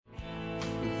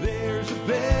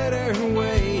better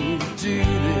way to do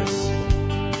this.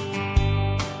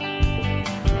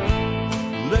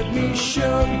 Let me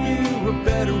show you a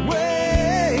better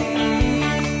way.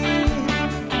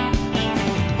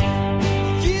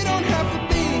 You don't have to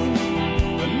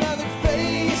be another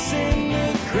face in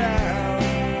the crowd.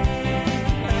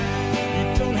 You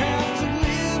don't have to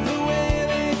live the way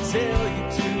they tell you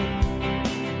to.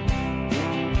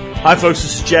 Hi folks,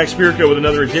 this is Jack Spirko with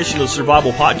another edition of the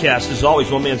Survival Podcast. As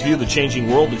always, one man's view of the changing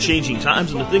world, the changing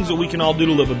times, and the things that we can all do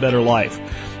to live a better life.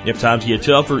 If times get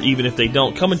tough, or even if they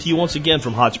don't, coming to you once again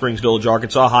from Hot Springs Village,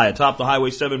 Arkansas, high atop the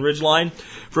Highway 7 Ridgeline,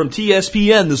 from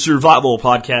TSPN, the Survival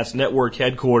Podcast Network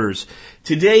headquarters.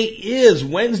 Today is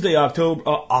Wednesday, August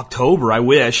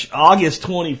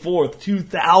 24th,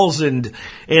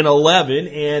 2011,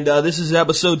 and this is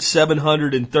episode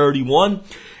 731,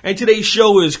 and today's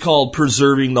show is called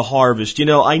Preserving the Harvest. You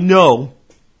know, I know,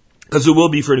 because it will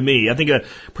be for me. I think a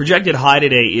projected high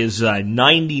today is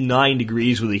 99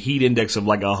 degrees with a heat index of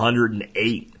like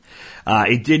 108.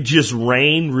 It did just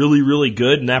rain really, really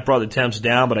good, and that brought the temps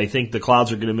down, but I think the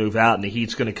clouds are going to move out and the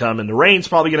heat's going to come, and the rain's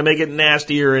probably going to make it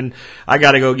nastier, and I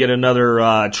got to go get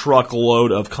another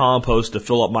truckload of compost to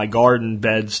fill up my garden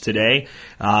beds today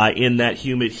in that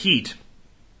humid heat.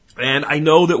 And I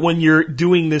know that when you're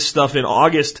doing this stuff in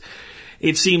August,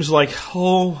 it seems like,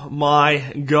 oh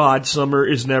my God, summer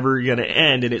is never going to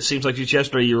end. And it seems like just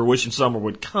yesterday you were wishing summer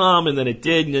would come, and then it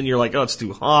did, and then you're like, oh, it's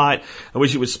too hot. I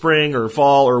wish it was spring or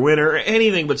fall or winter or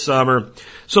anything but summer.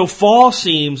 So fall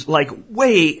seems like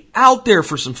way out there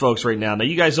for some folks right now. Now,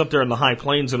 you guys up there in the high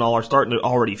plains and all are starting to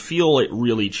already feel it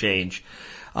really change.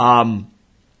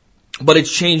 But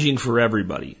it's changing for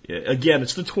everybody. Again,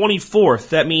 it's the 24th.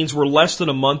 That means we're less than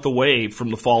a month away from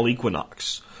the fall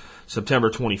equinox. September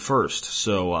 21st.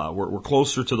 So we're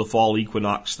closer to the fall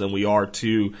equinox than we are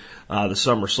to the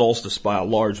summer solstice by a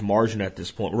large margin at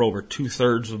this point. We're over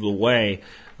 2/3 of the way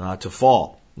to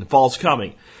fall. And fall's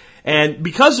coming. And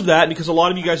because of that, because a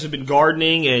lot of you guys have been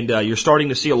gardening and you're starting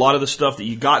to see a lot of the stuff that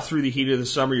you got through the heat of the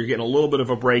summer, you're getting a little bit of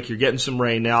a break, you're getting some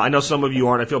rain now. I know some of you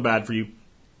aren't. I feel bad for you.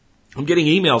 I'm getting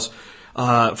emails.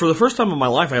 For the first time in my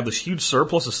life, I have this huge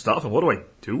surplus of stuff, and what do I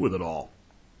do with it all?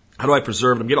 How do I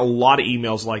preserve it? I'm getting a lot of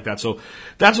emails like that. So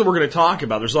that's what we're going to talk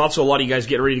about. There's also a lot of you guys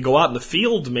getting ready to go out in the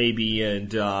field maybe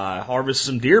and harvest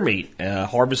some deer meat,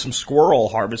 harvest some squirrel,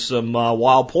 harvest some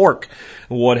wild pork,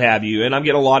 what have you. And I'm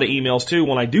getting a lot of emails too.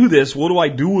 When I do this, what do I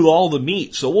do with all the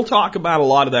meat? So we'll talk about a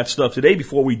lot of that stuff today.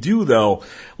 Before we do, though,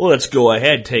 let's go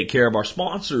ahead and take care of our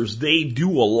sponsors. They do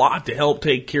a lot to help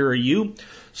take care of you.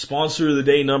 Sponsor of the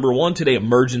day number one today,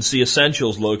 Emergency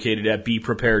Essentials, located at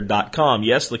BePrepared.com.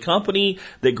 Yes, the company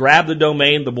that grabbed the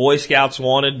domain the Boy Scouts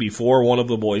wanted before one of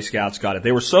the Boy Scouts got it.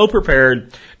 They were so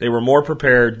prepared, they were more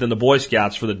prepared than the Boy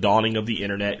Scouts for the dawning of the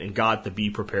internet and got the Be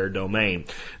Prepared domain.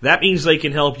 That means they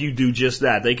can help you do just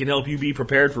that. They can help you be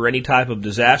prepared for any type of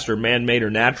disaster, man-made or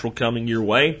natural, coming your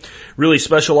way. Really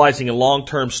specializing in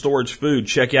long-term storage food.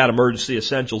 Check out Emergency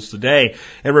Essentials today.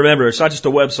 And remember, it's not just a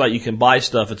website you can buy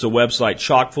stuff, it's a website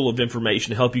chock full of information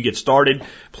to help you get started,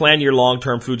 plan your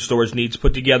long-term food storage needs,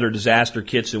 put together disaster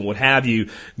kits and what have you.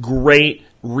 Great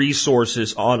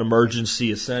resources on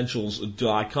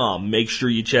emergencyessentials.com. Make sure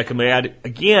you check them out.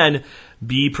 Again,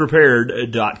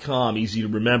 beprepared.com. Easy to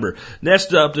remember.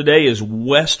 Next up today is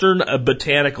Western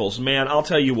Botanicals. Man, I'll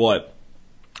tell you what.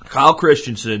 Kyle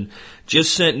Christensen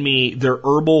just sent me their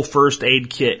herbal first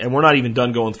aid kit, and we're not even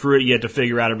done going through it yet to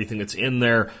figure out everything that's in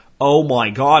there. Oh my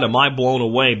God, am I blown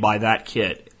away by that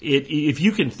kit. If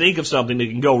you can think of something that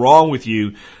can go wrong with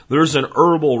you, there's an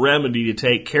herbal remedy to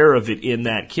take care of it in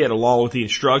that kit, along with the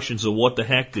instructions of what the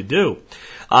heck to do.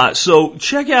 So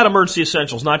check out Emergency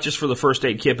Essentials, not just for the first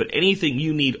aid kit, but anything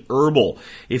you need herbal.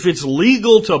 If it's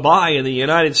legal to buy in the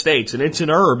United States and it's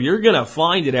an herb, you're going to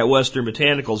find it at Western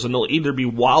Botanicals, and they'll either be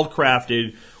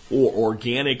wildcrafted or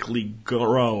organically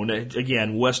grown.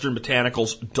 Again,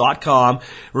 westernbotanicals.com.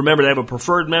 Remember, they have a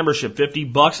preferred membership,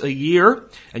 $50 a year,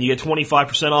 and you get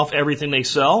 25% off everything they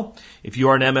sell. If you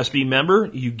are an MSB member,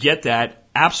 you get that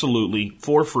absolutely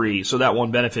for free, so that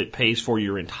one benefit pays for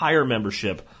your entire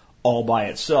membership all by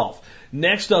itself.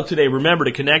 Next up today, remember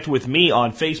to connect with me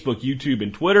on Facebook, YouTube,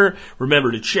 and Twitter. Remember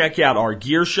to check out our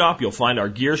gear shop. You'll find our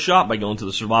gear shop by going to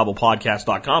the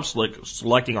survivalpodcast.com,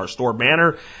 selecting our store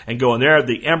banner, and going there.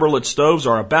 The Emberlit stoves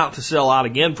are about to sell out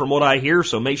again from what I hear,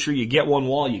 so make sure you get one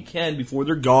while you can before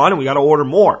they're gone, and we got to order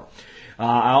more.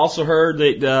 I also heard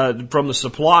that from the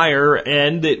supplier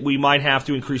end that we might have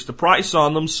to increase the price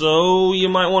on them, so you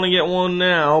might want to get one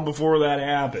now before that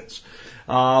happens.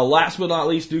 Last but not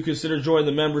least, do consider joining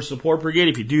the Member Support Brigade.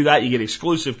 If you do that, you get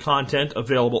exclusive content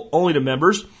available only to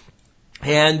members.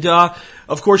 And,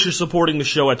 of course, you're supporting the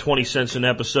show at 20 cents an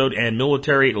episode, and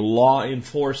military, law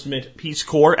enforcement, Peace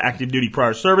Corps, active duty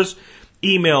prior service.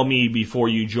 Email me before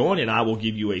you join, and I will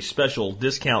give you a special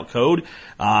discount code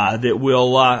that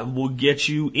will get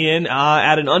you in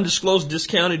at an undisclosed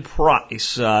discounted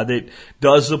price that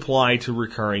does apply to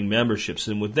recurring memberships.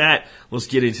 And with that, let's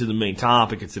get into the main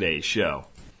topic of today's show.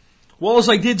 Well, as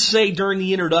I did say during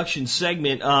the introduction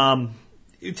segment,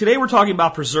 today we're talking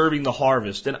about preserving the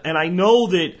harvest. And I know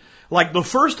that, like, the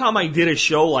first time I did a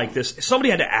show like this,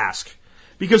 somebody had to ask.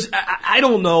 Because I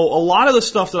don't know, a lot of the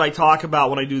stuff that I talk about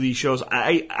when I do these shows,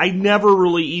 I never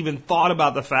really even thought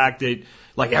about the fact that,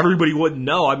 like, everybody wouldn't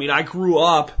know. I mean, I grew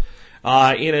up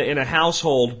in a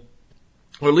household,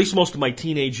 or at least most of my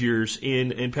teenage years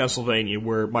in Pennsylvania,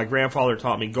 where my grandfather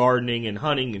taught me gardening and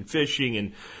hunting and fishing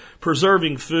and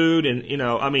preserving food,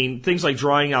 and things like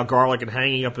drying out garlic and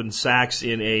hanging up in sacks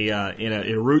in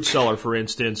a root cellar, for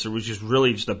instance. It was just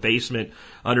really just a basement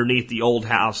underneath the old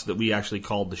house that we actually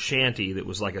called the shanty. That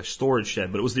was like a storage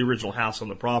shed, but it was the original house on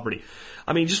the property.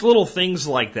 I mean, just little things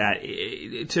like that.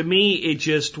 To me, it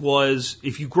just was.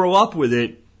 If you grow up with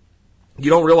it, you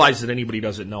don't realize that anybody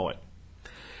doesn't know it,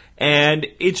 and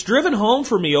it's driven home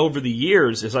for me over the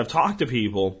years as I've talked to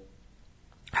people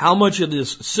how much of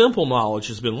this simple knowledge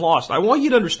has been lost. I want you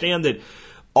to understand that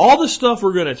all the stuff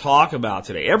we're going to talk about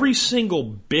today, every single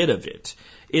bit of it,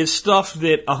 is stuff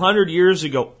that 100 years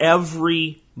ago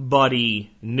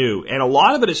everybody knew. And a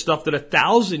lot of it is stuff that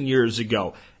 1,000 years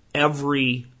ago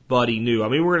everybody knew. I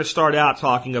mean, we're going to start out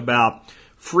talking about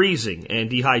freezing and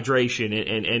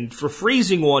dehydration, and for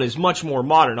freezing one is much more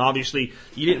modern. Obviously,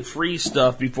 you didn't freeze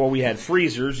stuff before we had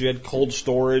freezers. You had cold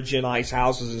storage and ice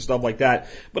houses and stuff like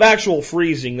that. But actual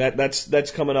freezing,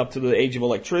 that's coming up to the age of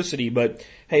electricity. But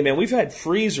hey, man, we've had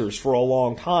freezers for a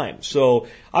long time. So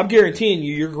I'm guaranteeing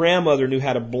you, your grandmother knew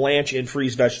how to blanch and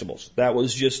freeze vegetables. That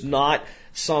was just not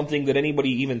something that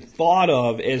anybody even thought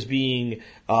of as being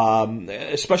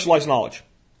specialized knowledge.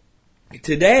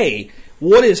 Today,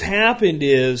 what has happened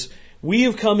is we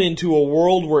have come into a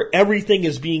world where everything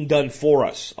is being done for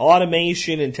us.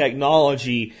 Automation and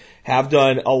technology have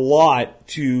done a lot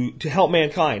to help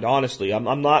mankind, honestly.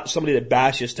 I'm not somebody that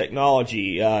bashes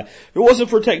technology. If it wasn't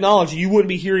for technology, you wouldn't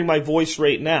be hearing my voice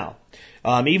right now.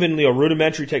 Even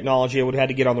rudimentary technology I would have had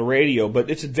to get on the radio,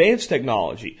 but it's advanced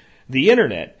technology. The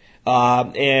internet.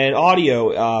 And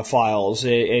audio files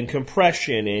and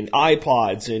compression and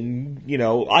iPods and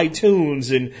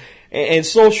iTunes and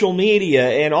social media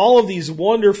and all of these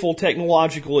wonderful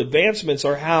technological advancements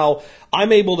are how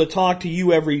I'm able to talk to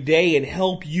you every day and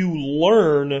help you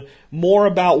learn more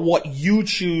about what you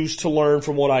choose to learn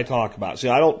from what I talk about. See,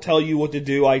 I don't tell you what to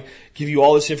do. I give you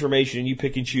all this information and you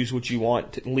pick and choose what you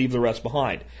want and leave the rest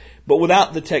behind. But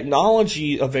without the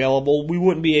technology available, we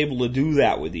wouldn't be able to do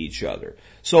that with each other.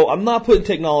 So I'm not putting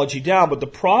technology down, but the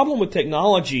problem with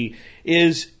technology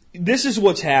is this is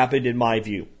what's happened in my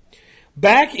view.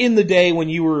 Back in the day when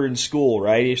you were in school,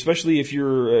 right, especially if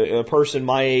you're a person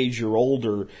my age or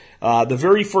older, the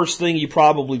very first thing you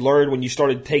probably learned when you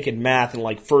started taking math in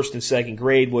like first and second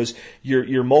grade was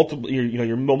your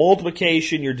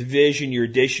multiplication, your division, your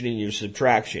addition, and your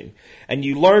subtraction. And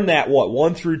you learned that,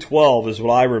 1 through 12 is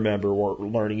what I remember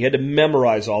learning. You had to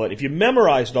memorize all that. If you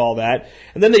memorized all that,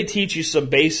 and then they teach you some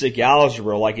basic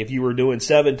algebra, like if you were doing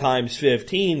 7 times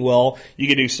 15, well, you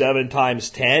could do 7 times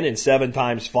 10 and 7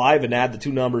 times 5 and add the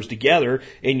two numbers together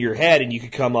in your head, and you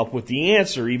could come up with the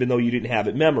answer, even though you didn't have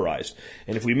it memorized.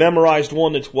 And if we memorized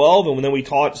 1 to 12, and then we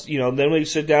taught, then we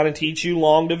sit down and teach you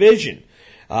long division.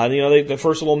 The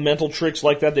first little mental tricks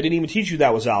like that, they didn't even teach you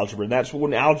that was algebra. And that's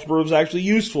when algebra was actually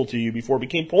useful to you before it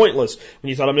became pointless. When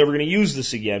you thought, I'm never going to use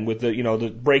this again with the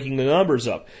breaking the numbers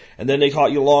up. And then they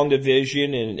taught you long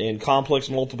division and complex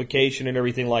multiplication and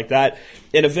everything like that.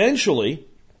 And eventually,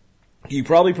 you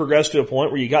probably progressed to a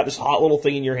point where you got this hot little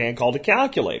thing in your hand called a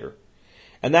calculator.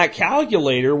 And that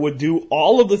calculator would do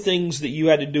all of the things that you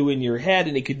had to do in your head,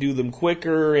 and it could do them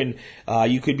quicker, and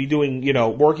you could be doing,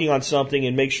 working on something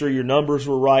and make sure your numbers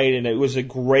were right, and it was a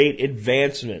great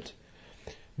advancement.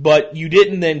 But you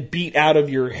didn't then beat out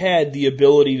of your head the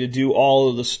ability to do all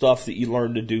of the stuff that you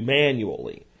learned to do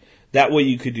manually. That way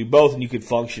you could do both and you could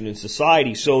function in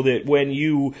society, so that when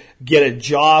you get a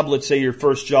job, let's say your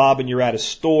first job, and you're at a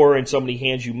store and somebody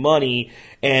hands you money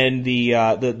and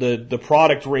the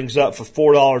product rings up for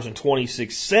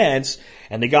 $4.26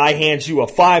 and the guy hands you a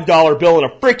 $5 bill and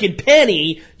a frickin'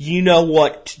 penny, you know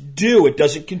what to do. It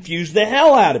doesn't confuse the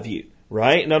hell out of you.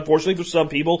 Right? And unfortunately for some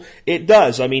people, it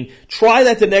does. I mean, try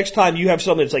that the next time you have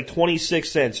something that's like 26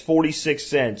 cents, 46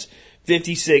 cents,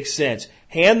 56 cents.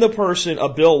 Hand the person a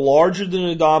bill larger than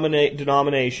the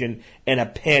denomination and a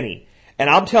penny. And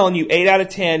I'm telling you, 8 out of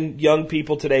 10 young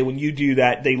people today, when you do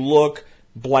that, they look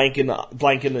blank in the,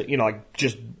 like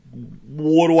just,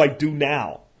 what do I do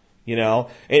now? And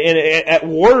at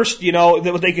worst,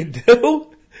 what they could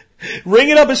do, ring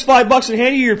it up as $5 and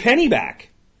hand you your penny back.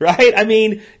 Right? I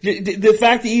mean, the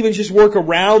fact to even just work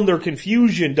around their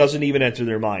confusion doesn't even enter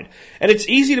their mind. And it's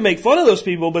easy to make fun of those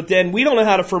people, but then we don't know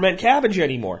how to ferment cabbage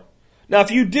anymore. Now,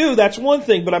 if you do, that's one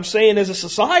thing, but I'm saying as a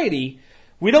society,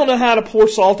 we don't know how to pour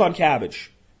salt on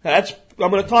cabbage. I'm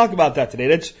going to talk about that today.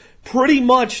 That's pretty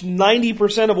much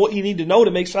 90% of what you need to know to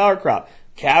make sauerkraut.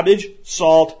 Cabbage,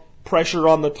 salt, pressure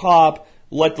on the top,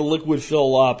 let the liquid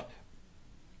fill up.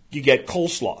 You get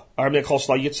coleslaw.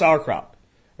 You get sauerkraut.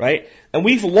 Right? And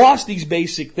we've lost these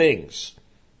basic things.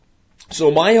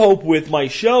 So my hope with my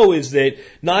show is that,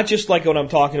 not just like what I'm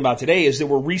talking about today, is that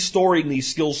we're restoring these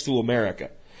skills to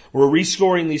America. We're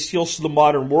restoring these skills to the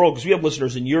modern world, because we have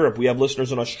listeners in Europe, we have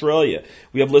listeners in Australia,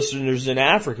 we have listeners in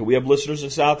Africa, we have listeners in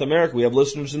South America, we have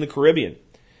listeners in the Caribbean.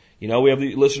 We have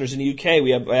listeners in the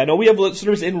UK, I know we have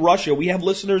listeners in Russia, we have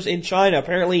listeners in China.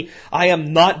 Apparently, I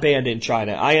am not banned in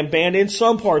China. I am banned in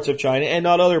some parts of China and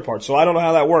not other parts, so I don't know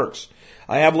how that works.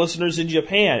 I have listeners in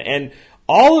Japan, and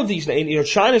all of these,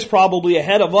 China's probably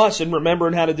ahead of us in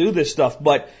remembering how to do this stuff,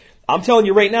 but I'm telling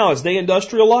you right now, as they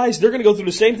industrialize, they're going to go through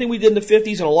the same thing we did in the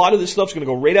 50s, and a lot of this stuff's going to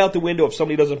go right out the window if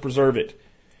somebody doesn't preserve it.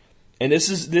 And this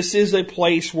is a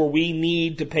place where we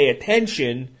need to pay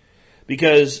attention,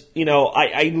 because,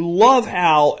 I love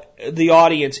how the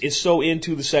audience is so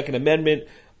into the Second Amendment,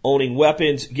 owning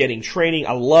weapons, getting training.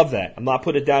 I love that. I'm not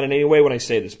putting it down in any way when I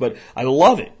say this, but I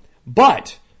love it.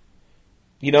 But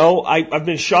I've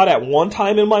been shot at one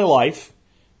time in my life,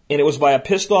 and it was by a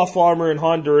pissed off farmer in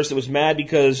Honduras that was mad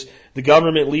because the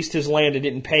government leased his land and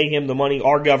didn't pay him the money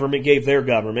our government gave their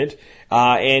government.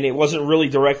 And it wasn't really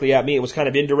directly at me. It was kind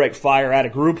of indirect fire at a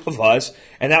group of us,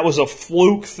 and that was a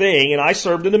fluke thing, and I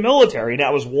served in the military, and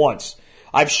that was once.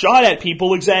 I've shot at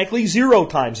people exactly 0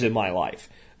 times in my life.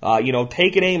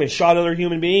 Taken aim and shot another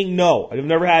human being? No, I've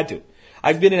never had to.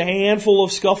 I've been in a handful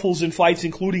of scuffles and fights,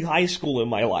 including high school in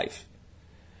my life.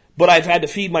 But I've had to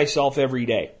feed myself every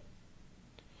day.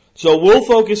 So we'll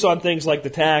focus on things like the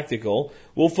tactical.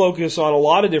 We'll focus on a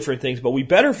lot of different things, but we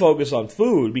better focus on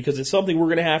food, because it's something we're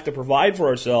going to have to provide for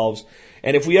ourselves.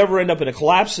 And if we ever end up in a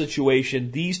collapse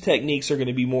situation, these techniques are going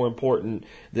to be more important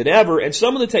than ever. And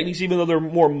some of the techniques, even though they're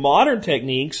more modern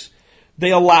techniques,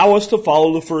 they allow us to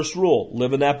follow the first rule.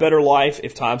 Living that better life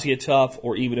if times get tough,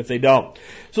 or even if they don't.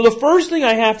 So the first thing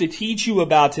I have to teach you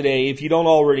about today, if you don't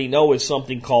already know, is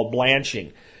something called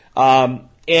blanching.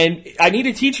 And I need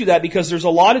to teach you that because there's a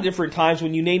lot of different times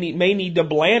when you may need to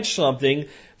blanch something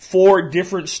for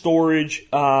different storage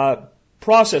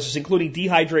processes, including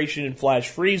dehydration and flash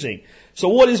freezing. So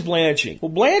what is blanching? Well,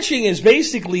 blanching is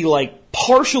basically like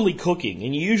partially cooking,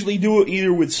 and you usually do it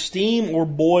either with steam or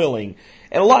boiling.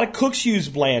 And a lot of cooks use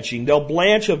blanching. They'll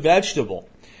blanch a vegetable,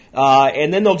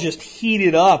 and then they'll just heat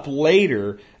it up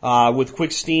later with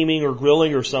quick steaming or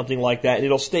grilling or something like that, and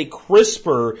it'll stay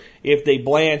crisper if they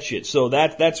blanch it. So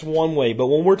that's one way. But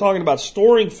when we're talking about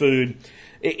storing food,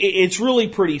 it's really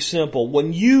pretty simple.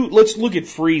 Let's look at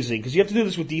freezing, because you have to do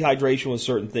this with dehydration with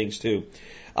certain things too.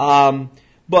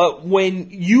 But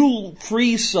when you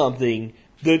freeze something,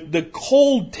 the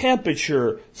cold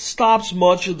temperature stops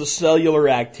much of the cellular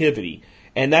activity.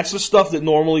 And that's the stuff that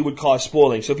normally would cause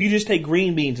spoiling. So if you just take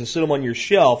green beans and sit them on your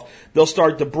shelf, they'll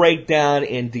start to break down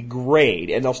and degrade,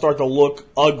 and they'll start to look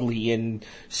ugly and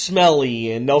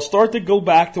smelly, and they'll start to go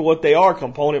back to what they are,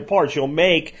 component parts. You'll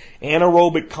make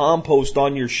anaerobic compost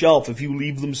on your shelf if you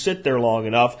leave them sit there long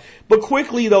enough, but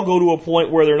quickly they'll go to a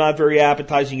point where they're not very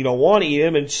appetizing, you don't want to eat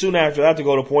them, and soon after that they'll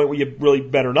go to a point where you really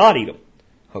better not eat them.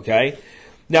 Okay?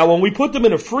 Now when we put them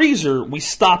in a freezer, we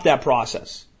stop that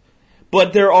process.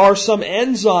 But there are some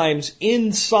enzymes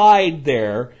inside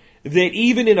there that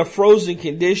even in a frozen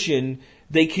condition,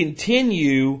 they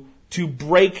continue to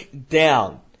break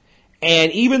down.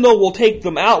 And even though we'll take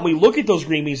them out and we look at those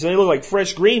green beans and they look like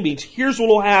fresh green beans, here's what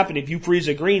will happen if you freeze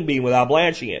a green bean without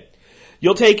blanching it.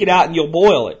 You'll take it out and you'll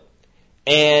boil it.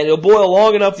 And it'll boil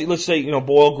long enough that, let's say,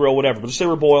 boil, grill, whatever, but let's say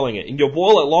we're boiling it. And you'll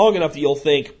boil it long enough that you'll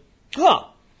think,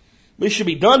 these should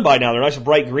be done by now. They're nice and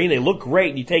bright green. They look great.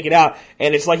 And you take it out,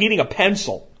 and it's like eating a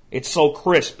pencil. It's so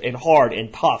crisp and hard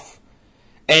and tough.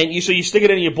 And so you stick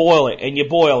it in and you boil it, and you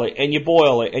boil it, and you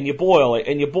boil it, and you boil it,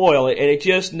 and you boil it, and it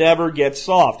just never gets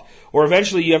soft. Or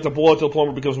eventually you have to boil it to the point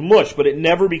where it becomes mush, but it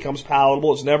never becomes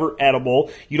palatable. It's never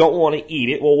edible. You don't want to eat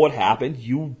it. Well, what happened?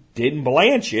 You didn't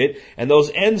blanch it, and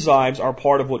those enzymes are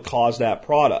part of what caused that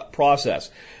process.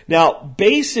 Now,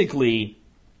 basically,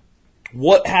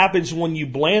 what happens when you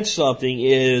blanch something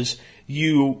is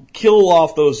you kill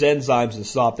off those enzymes and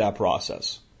stop that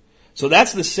process. So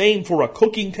that's the same for a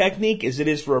cooking technique as it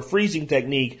is for a freezing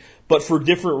technique, but for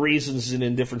different reasons and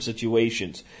in different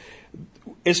situations.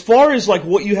 As far as like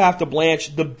what you have to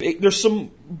blanch, there's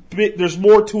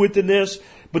more to it than this,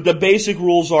 but the basic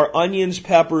rules are onions,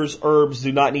 peppers, herbs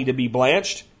do not need to be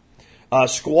blanched.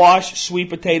 Squash, sweet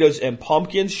potatoes, and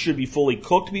pumpkins should be fully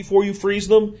cooked before you freeze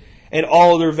them. And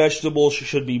all other vegetables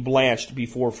should be blanched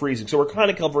before freezing. So we're kind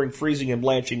of covering freezing and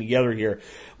blanching together here.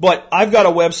 But I've got a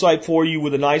website for you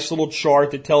with a nice little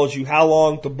chart that tells you how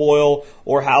long to boil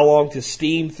or how long to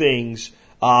steam things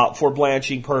for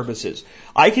blanching purposes.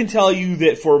 I can tell you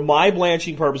that for my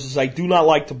blanching purposes, I do not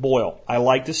like to boil. I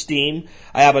like to steam.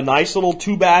 I have a nice little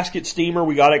 2-basket steamer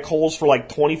we got at Kohl's for like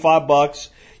 $25.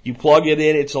 You plug it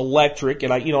in, it's electric,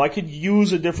 and I could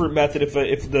use a different method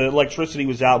if the electricity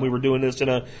was out and we were doing this in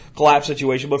a collapse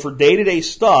situation. But for day-to-day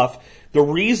stuff, the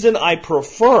reason I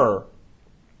prefer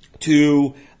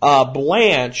to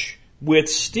blanch with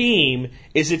steam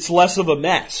is it's less of a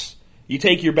mess. You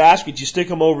take your baskets, you stick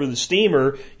them over the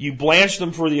steamer, you blanch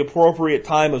them for the appropriate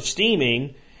time of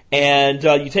steaming, and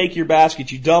you take your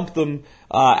baskets, you dump them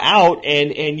out,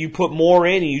 and you put more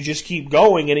in, and you just keep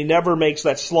going, and it never makes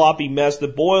that sloppy mess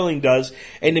that boiling does.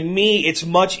 And to me, it's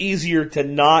much easier to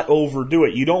not overdo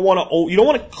it. You don't want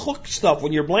to cook stuff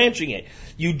when you're blanching it.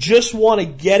 You just want to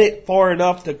get it far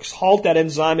enough to halt that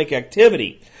enzymic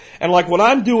activity. And like what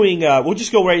I'm doing, we'll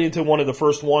just go right into one of the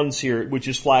first ones here, which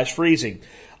is flash freezing.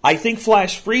 I think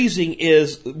flash freezing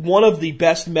is one of the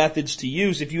best methods to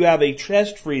use if you have a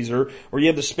chest freezer or you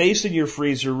have the space in your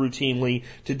freezer routinely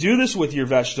to do this with your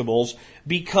vegetables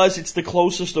because it's the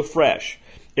closest to fresh.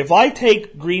 If I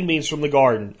take green beans from the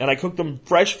garden and I cook them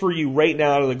fresh for you right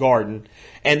now out of the garden,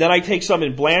 and then I take some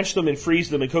and blanch them and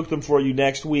freeze them and cook them for you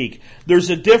next week,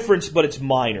 there's a difference, but it's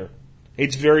minor.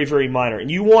 It's very, very minor.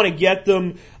 And you want to get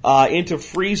them into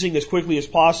freezing as quickly as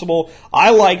possible.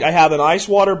 I have an ice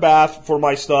water bath for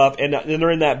my stuff, and they're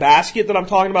in that basket that I'm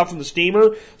talking about from the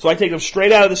steamer. So I take them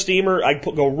straight out of the steamer.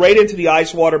 Go right into the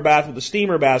ice water bath with the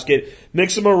steamer basket,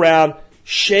 mix them around,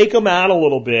 shake them out a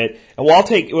little bit. And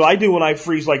what I do when I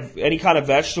freeze like any kind of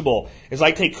vegetable is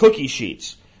I take cookie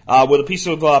sheets with a piece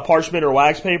of parchment or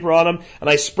wax paper on them, and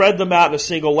I spread them out in a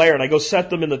single layer, and I go set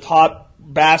them in the top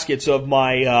baskets of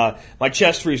my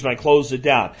chest freezer and I close it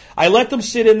down. I let them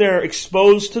sit in there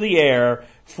exposed to the air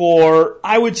for,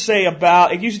 I would say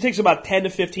it usually takes about 10 to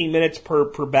 15 minutes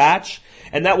per batch,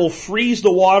 and that will freeze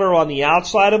the water on the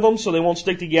outside of them so they won't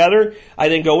stick together. I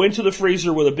then go into the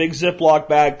freezer with a big Ziploc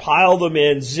bag, pile them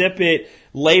in, zip it,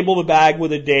 label the bag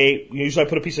with a date. Usually I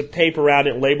put a piece of tape around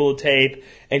it and label the tape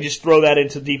and just throw that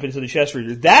deep into the chest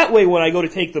freezer. That way when I go to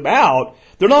take them out,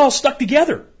 they're not all stuck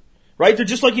together. Right? They're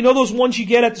just like, those ones you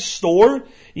get at the store?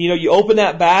 You open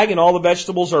that bag and all the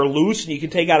vegetables are loose and you can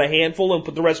take out a handful and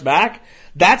put the rest back.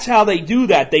 That's how they do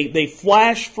that. They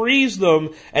flash freeze them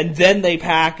and then they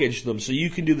package them. So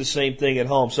you can do the same thing at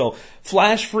home. So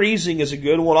flash freezing is a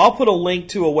good one. I'll put a link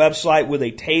to a website with a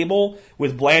table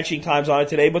with blanching times on it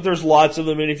today, but there's lots of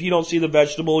them. And if you don't see the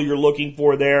vegetable you're looking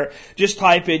for there, just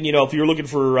type in, if you're looking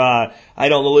for,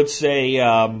 let's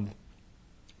say,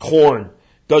 corn.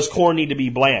 Does corn need to be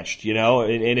blanched?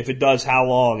 And if it does, how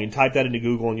long? And type that into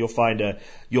Google, and you'll find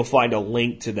a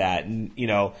link to that. And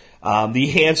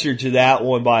the answer to that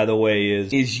one, by the way,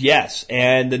 is yes.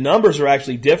 And the numbers are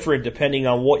actually different depending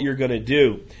on what you're going to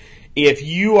do. If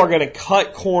you are going to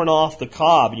cut corn off the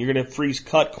cob and you're going to freeze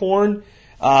cut corn,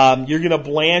 you're going to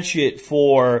blanch it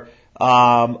for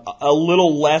a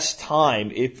little less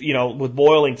time. If with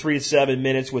boiling 3 to 7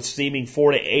 minutes, with steaming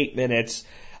 4 to 8 minutes.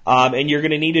 And you're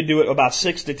going to need to do it about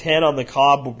 6 to 10 on the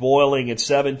cob with boiling and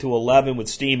 7 to 11 with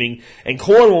steaming. And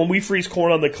corn, when we freeze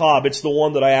corn on the cob, it's the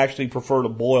one that I actually prefer to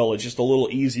boil. It's just a little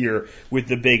easier with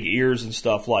the big ears and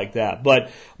stuff like that.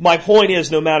 But my point is,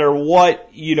 no matter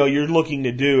what, you're looking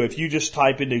to do, if you just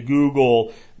type into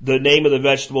Google the name of the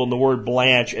vegetable and the word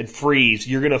blanch and freeze,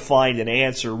 you're going to find an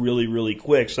answer really, really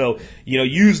quick. So,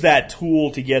 use that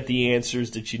tool to get the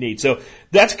answers that you need. So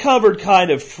that's covered kind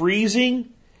of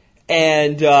freezing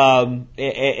and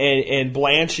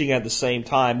blanching at the same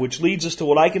time, which leads us to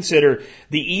what I consider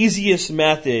the easiest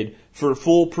method for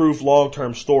foolproof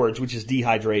long-term storage, which is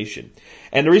dehydration.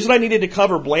 And the reason I needed to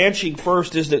cover blanching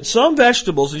first is that some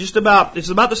vegetables it's about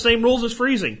the same rules as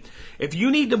freezing. If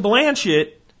you need to blanch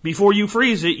it before you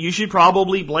freeze it, you should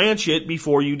probably blanch it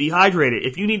before you dehydrate it.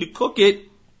 If you need to cook it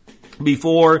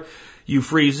before you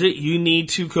freeze it, you need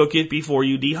to cook it before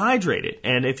you dehydrate it.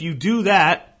 And if you do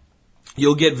that,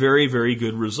 you'll get very, very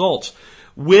good results.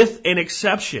 With an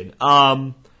exception.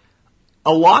 A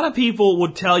lot of people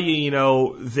would tell you,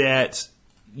 that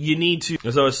you need to,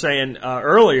 as I was saying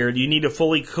earlier, you need to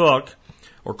fully cook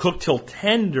or cook till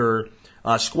tender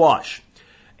squash.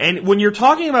 And when you're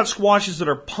talking about squashes that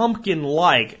are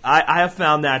pumpkin-like, I have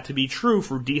found that to be true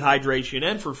for dehydration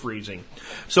and for freezing.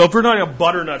 So if we're talking a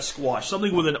butternut squash,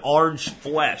 something with an orange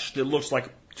flesh that looks like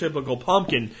typical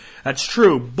pumpkin, that's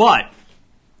true. But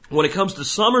when it comes to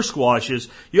summer squashes,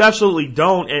 you absolutely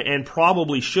don't and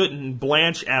probably shouldn't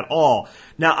blanch at all.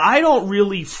 Now, I don't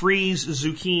really freeze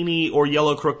zucchini or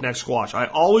yellow crookneck squash. I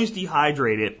always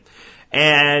dehydrate it.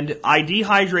 And I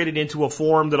dehydrate it into a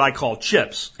form that I call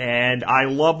chips. And I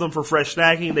love them for fresh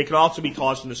snacking. They can also be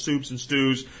tossed into soups and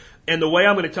stews. And the way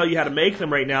I'm going to tell you how to make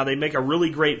them right now, they make a really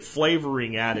great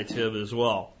flavoring additive as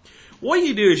well. What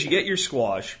you do is you get your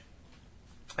squash,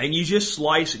 and you just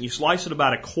slice it. You slice it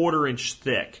about a 1/4 inch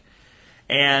thick.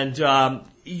 And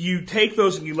you take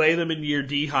those and you lay them into your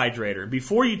dehydrator.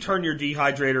 Before you turn your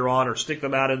dehydrator on or stick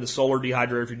them out in the solar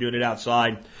dehydrator if you're doing it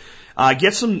outside,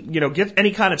 get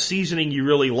any kind of seasoning you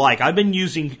really like. I've been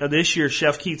using this year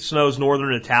Chef Keith Snow's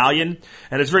Northern Italian,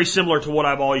 and it's very similar to what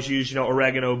I've always used,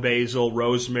 oregano, basil,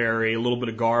 rosemary, a little bit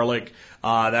of garlic,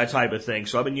 that type of thing.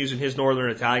 So I've been using his Northern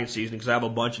Italian seasoning because I have a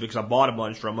bunch of it because I bought a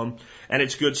bunch from him, and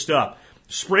it's good stuff.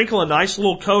 Sprinkle a nice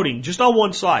little coating just on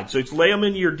one side. So lay them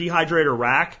in your dehydrator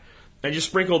rack and just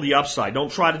sprinkle the upside.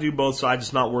 Don't try to do both sides.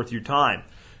 It's not worth your time.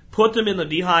 Put them in the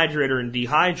dehydrator and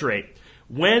dehydrate.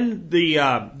 When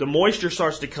the moisture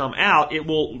starts to come out, it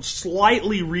will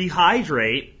slightly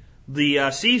rehydrate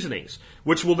the seasonings,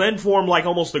 which will then form like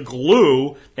almost a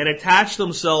glue and attach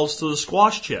themselves to the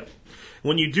squash chip.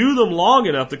 When you do them long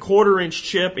enough, the 1/4 inch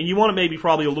chip, and you want to maybe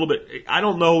probably a little bit, I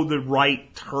don't know the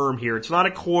right term here. It's not a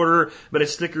 1/4, but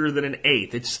it's thicker than an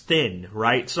 1/8. It's thin,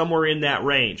 right? Somewhere in that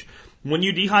range. When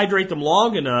you dehydrate them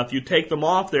long enough, you take them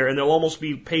off there and they'll almost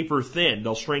be paper thin.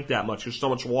 They'll shrink that much. There's so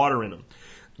much water in them.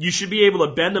 You should be able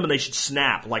to bend them and they should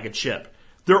snap like a chip.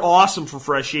 They're awesome for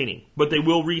fresh eating, but they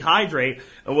will rehydrate.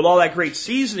 And with all that great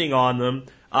seasoning on them,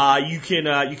 you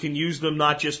can use them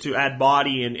not just to add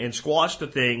body and squash to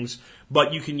things,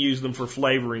 but you can use them for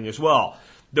flavoring as well.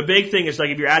 The big thing is like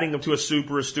if you're adding them to a soup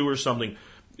or a stew or something,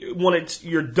 when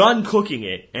you're done cooking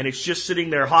it and it's just sitting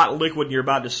there hot and liquid and you're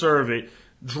about to serve it,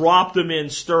 drop them in,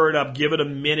 stir it up, give it a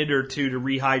minute or two to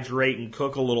rehydrate and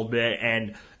cook a little bit,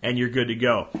 and you're good to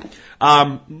go.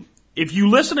 If you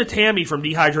listen to Tammy from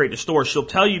Dehydrate the Store, she'll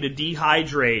tell you to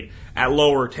dehydrate at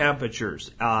lower temperatures,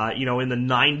 in the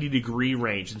 90-degree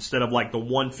range instead of like the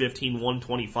 115,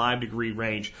 125-degree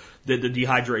range that the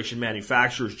dehydrator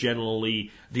manufacturers generally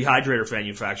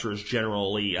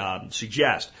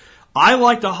suggest. I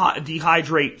like to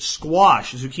dehydrate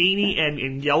squash, zucchini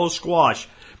and yellow squash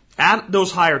at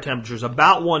those higher temperatures,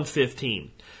 about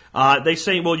 115. They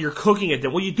say, well, you're cooking it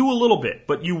then. Well, you do a little bit,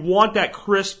 but you want that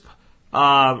crisp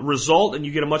result, and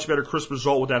you get a much better crisp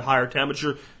result with that higher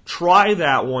temperature. Try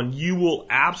that one. You will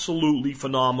absolutely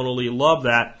phenomenally love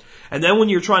that. And then when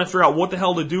you're trying to figure out what the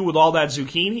hell to do with all that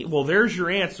zucchini, well, there's your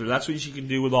answer. That's what you can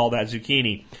do with all that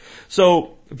zucchini.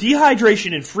 So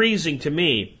dehydration and freezing, to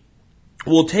me,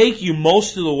 will take you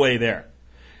most of the way there.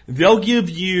 They'll give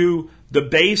you the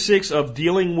basics of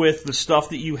dealing with the stuff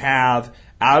that you have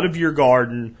out of your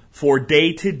garden for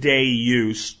day-to-day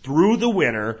use through the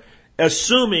winter,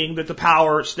 assuming that the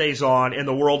power stays on and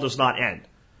the world does not end,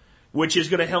 which is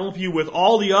going to help you with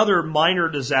all the other minor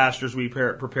disasters we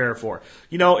prepare for.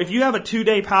 If you have a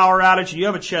 2-day power outage and you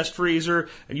have a chest freezer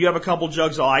and you have a couple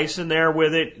jugs of ice in there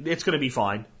with it, it's going to be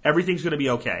fine. Everything's going to be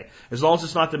okay, as long as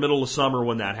it's not the middle of summer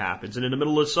when that happens. And in the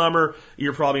middle of summer,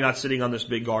 you're probably not sitting on this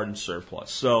big garden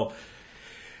surplus. So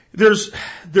there's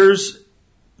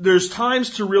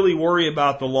times to really worry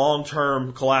about the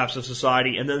long-term collapse of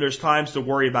society, and then there's times to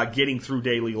worry about getting through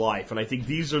daily life. And I think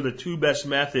these are the two best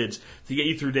methods to get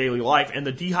you through daily life, and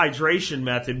the dehydration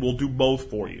method will do both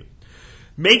for you.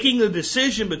 Making the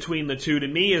decision between the two, to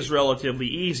me, is relatively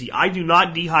easy. I do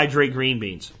not dehydrate green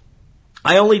beans.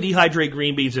 I only dehydrate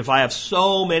green beans if I have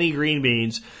so many green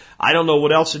beans, I don't know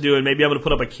what else to do, and maybe I'm going to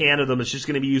put up a can of them that's just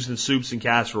going to be used in soups and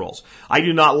casseroles. I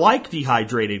do not like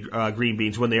dehydrated green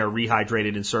beans when they are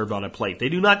rehydrated and served on a plate. They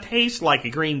do not taste like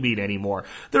a green bean anymore.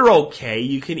 They're okay.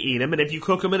 You can eat them, and if you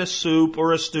cook them in a soup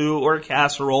or a stew or a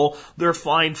casserole, they're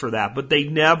fine for that, but they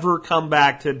never come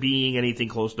back to being anything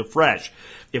close to fresh.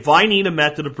 If I need a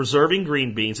method of preserving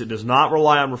green beans that does not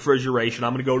rely on refrigeration,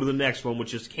 I'm going to go to the next one,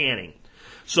 which is canning.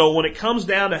 So when it comes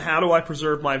down to how do I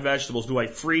preserve my vegetables, do I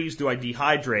freeze, do I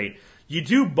dehydrate, you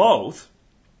do both.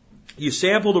 You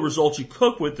sample the results, you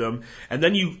cook with them, and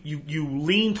then you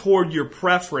lean toward your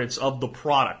preference of the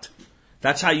product.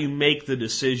 That's how you make the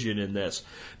decision in this.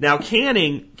 Now,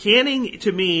 canning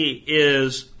to me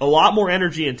is a lot more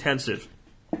energy intensive.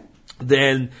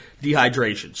 than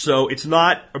dehydration. So it's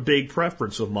not a big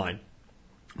preference of mine.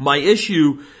 My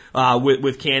issue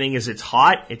with canning is it's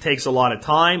hot, it takes a lot of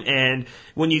time, and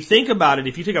when you think about it,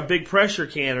 if you take a big pressure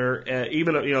canner,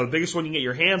 even the biggest one you can get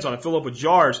your hands on, and fill up with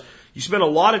jars, you spend a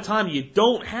lot of time. You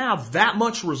don't have that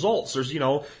much results. There's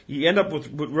you end up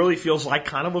with what really feels like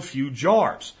kind of a few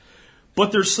jars.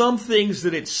 But there's some things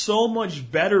that it's so much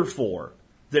better for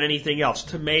than anything else.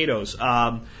 Tomatoes.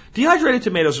 Dehydrated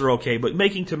tomatoes are okay, but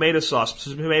making tomato sauce,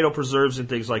 tomato preserves and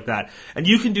things like that. And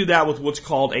you can do that with what's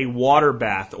called a water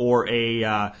bath or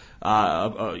a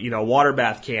water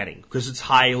bath canning because it's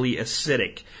highly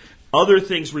acidic. Other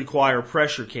things require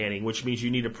pressure canning, which means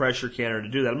you need a pressure canner to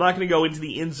do that. I'm not going to go into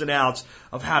the ins and outs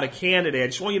of how to can today. I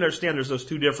just want you to understand there's those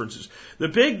two differences. The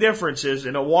big difference is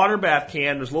in a water bath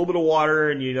can, there's a little bit of water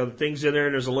and the thing's in there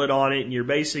and there's a lid on it and you're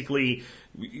basically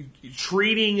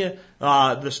treating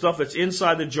the stuff that's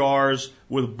inside the jars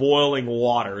with boiling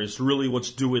water is really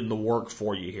what's doing the work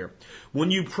for you here.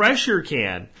 When you pressure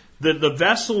can, the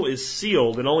vessel is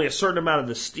sealed and only a certain amount of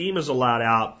the steam is allowed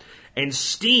out. And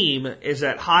steam is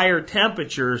at higher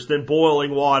temperatures than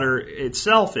boiling water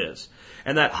itself is.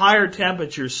 And that higher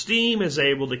temperature steam is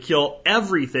able to kill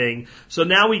everything. So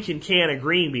now we can can a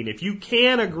green bean. If you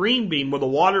can a green bean with a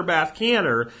water bath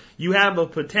canner, you have a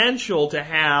potential to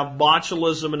have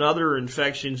botulism and other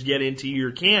infections get into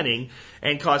your canning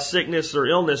and cause sickness or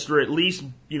illness, or at least,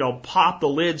 pop the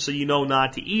lid so you know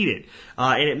not to eat it.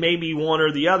 And it may be one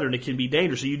or the other, and it can be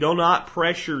dangerous. So you do not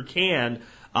pressure can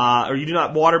or you do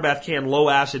not water bath can low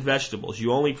acid vegetables.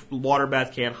 You only water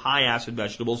bath can high acid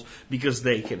vegetables because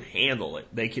they can handle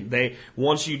it.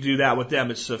 Once you do that with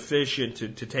them, it's sufficient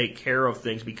to take care of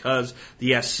things because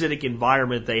the acidic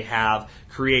environment they have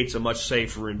creates a much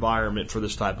safer environment for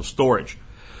this type of storage.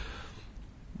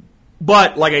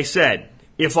 But like I said,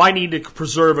 if I need to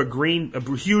preserve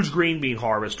a huge green bean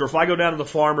harvest, or if I go down to the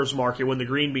farmer's market when the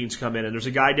green beans come in and there's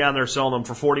a guy down there selling them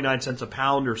for 49 cents a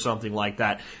pound or something like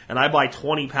that, and I buy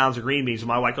 20 pounds of green beans, and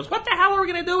my wife goes, what the hell are we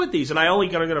going to do with these? And I'm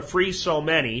going to freeze so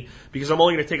many because I'm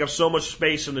only going to take up so much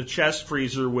space in the chest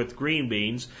freezer with green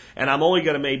beans, and I'm only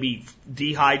going to maybe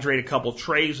dehydrate a couple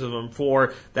trays of them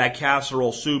for that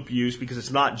casserole soup use because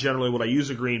it's not generally what I use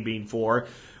a green bean for.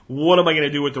 What am I going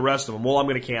to do with the rest of them? Well, I'm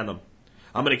going to can them.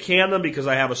 I'm going to can them because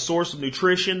I have a source of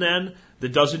nutrition then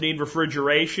that doesn't need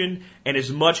refrigeration and is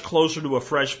much closer to a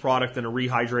fresh product than a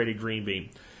rehydrated green bean.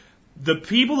 The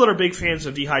people that are big fans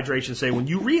of dehydration say when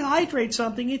you rehydrate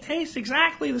something, it tastes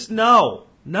exactly this. No,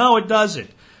 it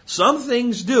doesn't. Some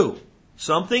things do.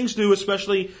 Some things do,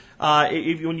 especially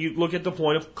when you look at the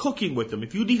point of cooking with them.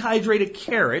 If you dehydrate a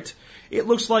carrot, it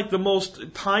looks like the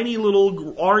most tiny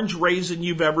little orange raisin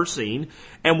you've ever seen.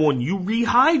 And when you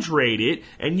rehydrate it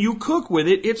and you cook with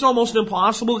it, it's almost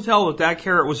impossible to tell that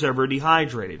carrot was ever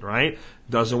dehydrated, right?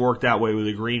 Doesn't work that way with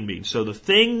a green bean. So the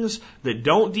things that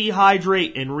don't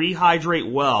dehydrate and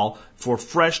rehydrate well for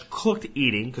fresh cooked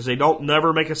eating, because they don't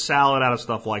never make a salad out of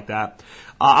stuff like that,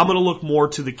 I'm going to look more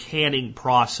to the canning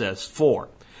process for.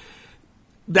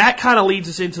 That kind of leads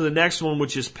us into the next one,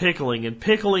 which is pickling. And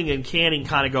pickling and canning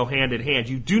kind of go hand in hand.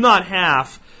 You do not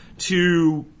have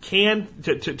to can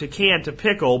to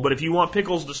pickle, but if you want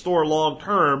pickles to store long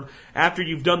term, after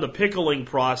you've done the pickling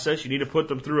process, you need to put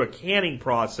them through a canning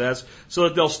process so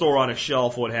that they'll store on a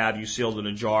shelf, what have you, sealed in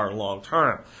a jar long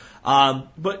term.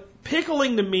 But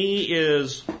pickling to me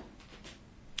is,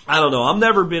 I don't know, I've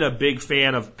never been a big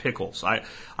fan of pickles.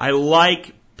 I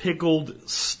like pickled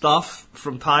stuff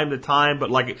from time to time,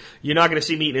 but like you're not going to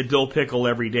see me eating a dill pickle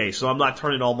every day, so I'm not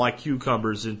turning all my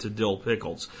cucumbers into dill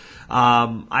pickles.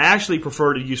 I actually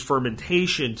prefer to use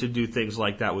fermentation to do things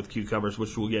like that with cucumbers,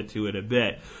 which we'll get to in a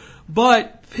bit.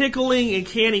 But pickling and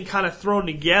canning kind of thrown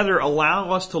together allow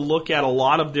us to look at a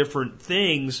lot of different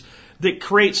things that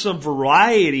create some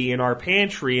variety in our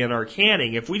pantry and our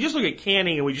canning. If we just look at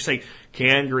canning and we just say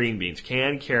canned green beans,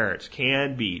 canned carrots,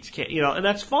 canned beets, and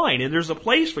that's fine. And there's a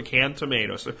place for canned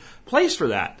tomatoes, a place for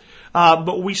that.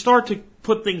 But we start to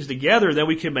put things together, then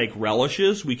we can make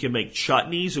relishes, we can make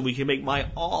chutneys, and we can make my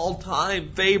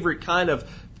all-time favorite kind of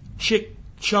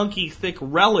chunky, thick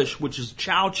relish, which is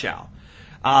chow chow.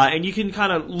 And you can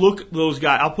kind of look those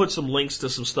guys. I'll put some links to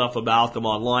some stuff about them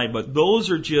online, but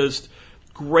those are just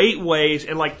great ways.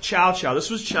 And like chow chow, this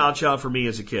was chow chow for me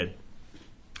as a kid.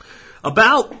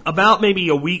 About maybe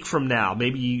a week from now,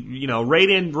 maybe,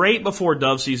 right before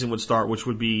dove season would start, which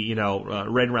would be,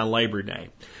 right around Labor Day.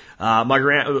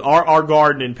 Our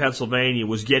garden in Pennsylvania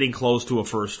was getting close to a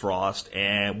first frost,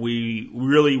 and we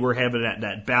really were having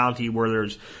that bounty where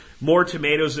there's more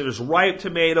tomatoes. There's ripe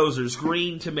tomatoes, there's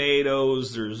green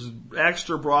tomatoes, there's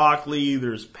extra broccoli,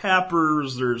 there's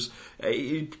peppers, there's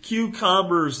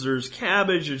cucumbers, there's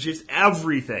cabbage, there's just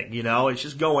everything, it's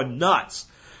just going nuts.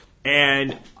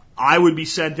 And I would be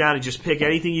sent down and just pick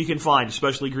anything you can find,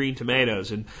 especially green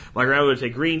tomatoes. And my grandmother would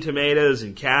take green tomatoes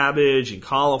and cabbage and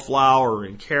cauliflower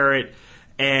and carrot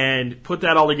and put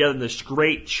that all together in this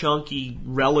great chunky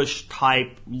relish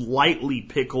type, lightly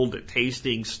pickled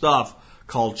tasting stuff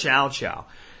called chow chow.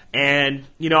 And,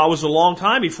 it was a long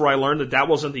time before I learned that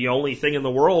wasn't the only thing in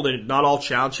the world, and not all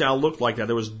chow chow looked like that.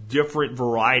 There was different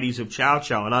varieties of chow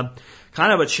chow, and I'm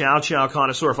kind of a chow chow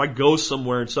connoisseur. If I go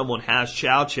somewhere and someone has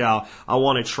chow chow, I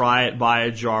want to try it, buy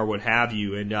a jar, what have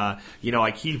you. And,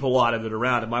 I keep a lot of it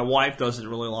around. And my wife doesn't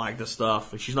really like the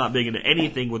stuff. She's not big into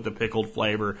anything with the pickled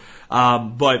flavor.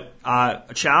 But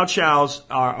chow chows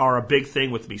are a big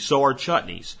thing with me. So are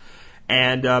chutneys.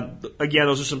 And, again,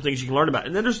 those are some things you can learn about.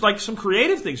 And then there's like some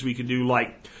creative things we can do.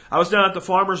 Like, I was down at the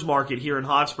farmer's market here in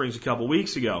Hot Springs a couple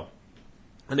weeks ago.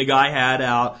 And the guy had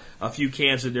out a few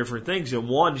cans of different things, and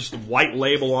one just a white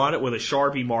label on it with a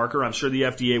Sharpie marker. I'm sure the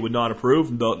FDA would not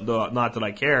approve, not that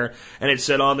I care. And it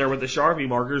said on there with the Sharpie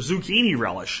marker, zucchini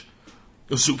relish.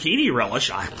 Zucchini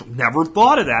relish? I've never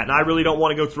thought of that, and I really don't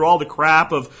want to go through all the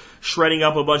crap of shredding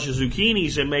up a bunch of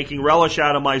zucchinis and making relish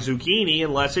out of my zucchini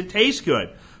unless it tastes good.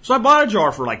 So I bought a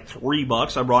jar for like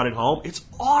 $3. I brought it home. It's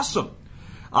awesome.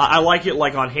 I like it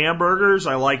like on hamburgers.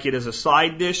 I like it as a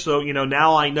side dish. So,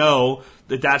 now I know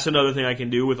that that's another thing I can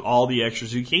do with all the extra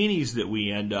zucchinis that we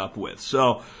end up with.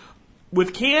 So,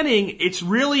 with canning, it's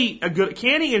really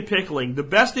canning and pickling. The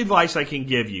best advice I can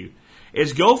give you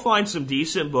is go find some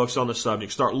decent books on the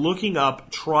subject. Start looking up,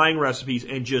 trying recipes,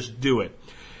 and just do it.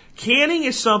 Canning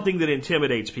is something that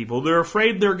intimidates people. They're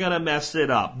afraid they're going to mess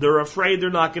it up. They're afraid they're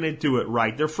not going to do it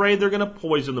right. They're afraid they're going to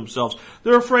poison themselves.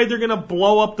 They're afraid they're going to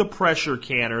blow up the pressure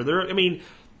canner.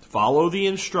 Follow the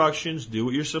instructions, do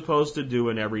what you're supposed to do,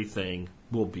 and everything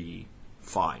will be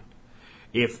fine.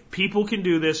 If people can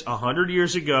do this 100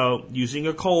 years ago using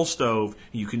a coal stove,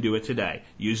 you can do it today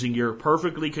using your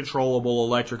perfectly controllable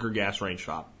electric or gas range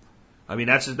top.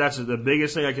 That's the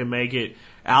biggest thing I can make it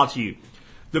out to you.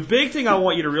 The big thing I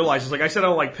want you to realize is, like I said, I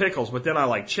don't like pickles, but then I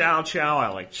like chow chow, I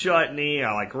like chutney,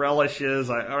 I like relishes.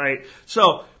 All right,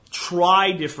 so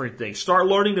try different things. Start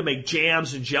learning to make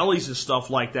jams and jellies and stuff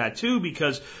like that too,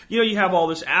 because you have all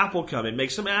this apple coming. Make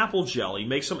some apple jelly,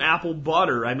 make some apple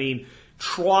butter.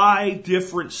 Try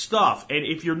different stuff. And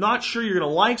if you're not sure you're going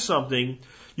to like something,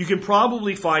 you can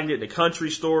probably find it in a country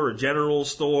store, a general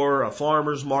store, a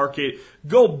farmer's market.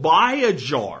 Go buy a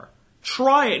jar.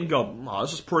 Try it and go, oh,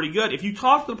 this is pretty good. If you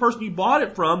talk to the person you bought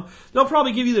it from, they'll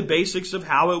probably give you the basics of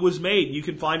how it was made. You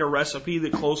can find a recipe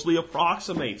that closely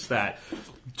approximates that.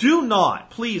 Do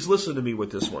not, please listen to me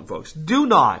with this one, folks. Do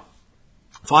not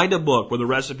find a book with a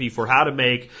recipe for how to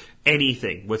make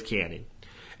anything with canning,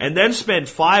 and then spend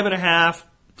 5.5,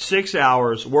 6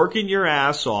 hours working your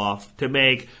ass off to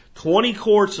make 20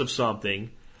 quarts of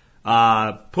something,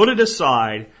 put it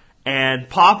aside, and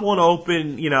pop one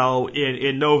open,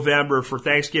 in November for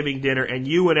Thanksgiving dinner, and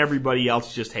you and everybody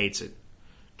else just hates it.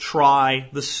 Try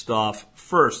the stuff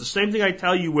first. The same thing I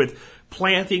tell you with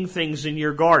planting things in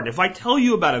your garden. If I tell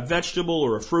you about a vegetable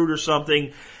or a fruit or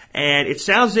something, and it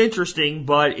sounds interesting,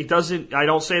 but I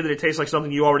don't say that it tastes like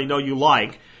something you already know you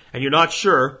like, and you're not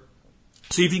sure,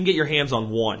 see if you can get your hands on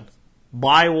one.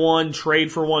 Buy one,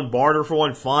 trade for one, barter for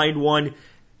one, find one,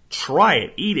 try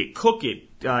it, eat it, cook it,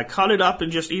 cut it up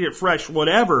and just eat it fresh,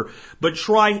 whatever. But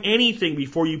try anything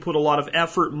before you put a lot of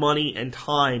effort, money, and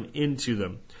time into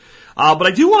them. But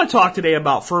I do want to talk today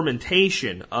about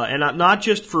fermentation, and not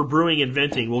just for brewing and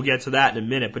venting. We'll get to that in a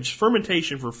minute, but just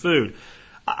fermentation for food.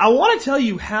 I want to tell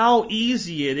you how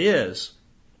easy it is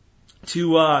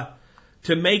to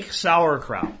make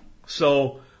sauerkraut.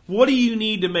 So, what do you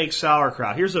need to make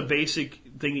sauerkraut? Here's a basic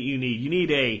thing that you need. You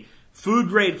need a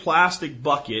food-grade plastic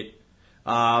bucket,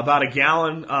 about a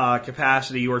gallon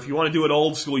capacity, or if you want to do it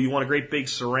old school, you want a great big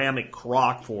ceramic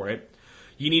crock for it.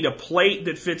 You need a plate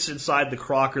that fits inside the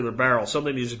crock or the barrel,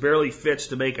 something that just barely fits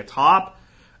to make a top.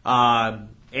 Then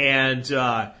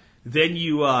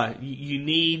you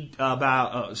need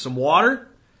about some water,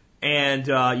 and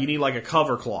you need like a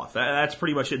cover cloth. That's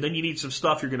pretty much it. Then you need some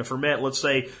stuff you're going to ferment. Let's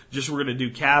say we're going to do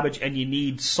cabbage, and you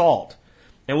need salt.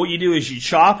 And what you do is you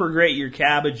chop or grate your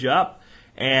cabbage up,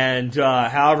 and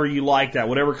however you like that,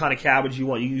 whatever kind of cabbage you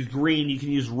want. You can use green, you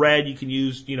can use red, you can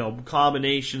use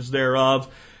combinations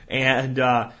thereof. And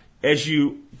as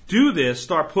you do this,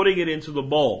 start putting it into the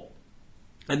bowl.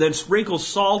 and then sprinkle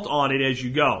salt on it as you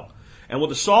go. And what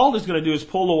the salt is going to do is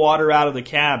pull the water out of the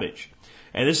cabbage.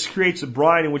 And this creates a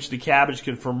brine in which the cabbage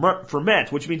can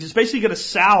ferment, which means it's basically going to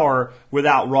sour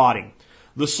without rotting.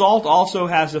 The salt also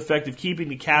has the effect of keeping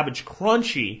the cabbage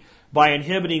crunchy by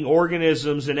inhibiting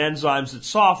organisms and enzymes that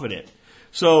soften it.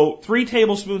 So 3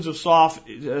 tablespoons of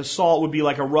salt would be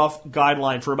like a rough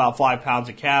guideline for about 5 pounds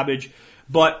of cabbage.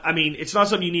 But, I mean, it's not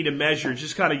something you need to measure. It's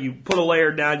just kind of, you put a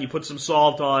layer down, you put some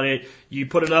salt on it, you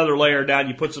put another layer down,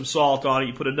 you put some salt on it,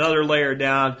 you put another layer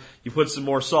down, you put some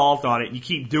more salt on it, and you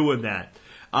keep doing that.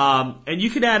 And you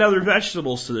can add other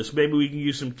vegetables to this. Maybe we can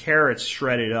use some carrots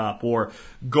shredded up, or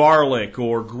garlic,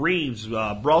 or greens,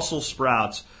 Brussels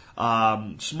sprouts,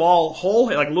 small whole,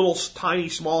 like little tiny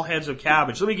small heads of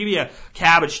cabbage. Let me give you a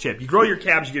cabbage tip. You grow your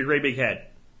cabbage, you get a great big head.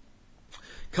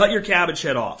 Cut your cabbage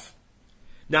head off.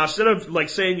 Now, instead of like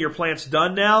saying your plant's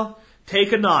done now,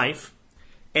 take a knife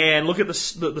and look at the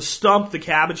stump the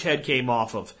cabbage head came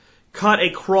off of. Cut a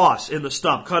cross in the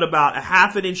stump. Cut about a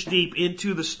half an inch deep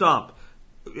into the stump.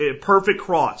 A perfect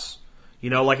cross. You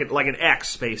know, like an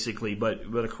X basically, but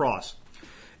a cross.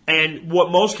 And what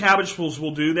most cabbage pools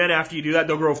will do then after you do that,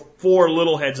 they'll grow 4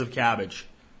 little heads of cabbage.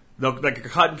 They'll like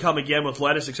cut and come again with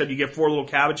lettuce, except you get 4 little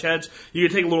cabbage heads. You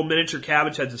can take little miniature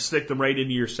cabbage heads and stick them right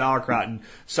into your sauerkraut and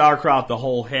sauerkraut the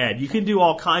whole head. You can do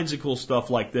all kinds of cool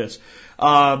stuff like this.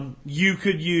 You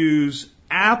could use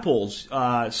apples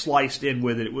sliced in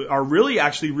with it. Are really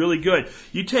actually really good.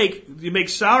 You make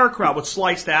sauerkraut with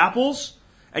sliced apples,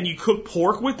 and you cook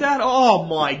pork with that. Oh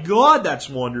my God, that's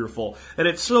wonderful, and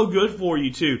it's so good for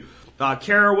you too.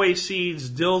 Caraway seeds,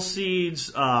 dill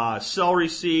seeds, celery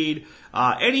seed.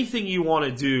 Anything you want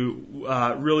to do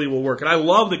really will work. And I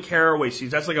love the caraway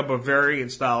seeds. That's like a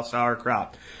Bavarian-style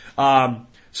sauerkraut.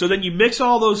 So then you mix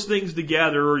all those things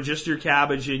together, or just your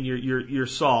cabbage and your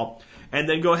salt, and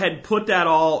then go ahead and put that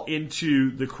all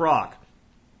into the crock.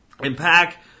 And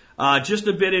pack just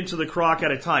a bit into the crock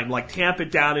at a time. Like tamp it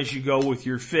down as you go with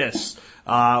your fists.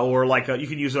 Or like you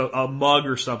can use a mug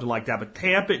or something like that. But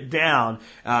tamp it down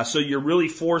so you're really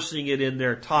forcing it in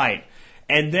there tight.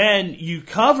 And then you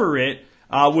cover it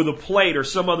with a plate or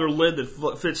some other lid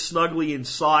that fits snugly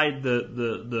inside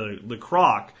the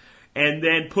crock, and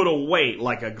then put a weight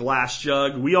like a glass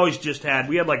jug. We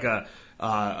had like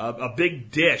a big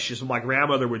dish, as my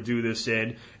grandmother would do this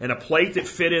in, and a plate that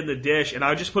fit in the dish, and I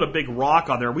would just put a big rock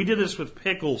on there. We did this with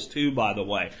pickles too, by the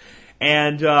way.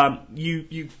 And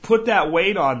you put that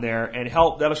weight on there, and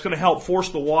that's going to help force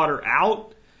the water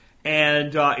out.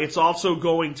 And it's also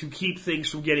going to keep things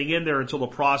from getting in there until the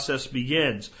process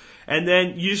begins. And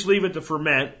then you just leave it to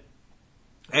ferment.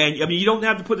 And I mean, you don't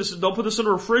have to don't put this in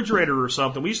a refrigerator or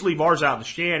something. We used to leave ours out in the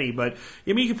shanty, but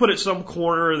I mean, you can put it some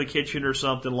corner of the kitchen or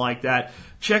something like that.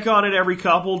 Check on it every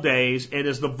couple days, and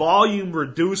as the volume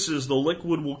reduces, the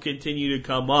liquid will continue to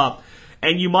come up.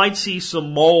 And you might see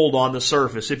some mold on the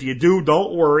surface. If you do,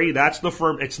 don't worry. That's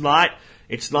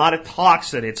it's not a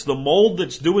toxin. It's the mold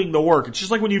that's doing the work. It's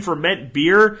just like when you ferment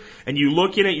beer and you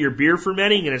look in at your beer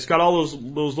fermenting and it's got all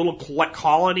those little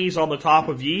colonies on the top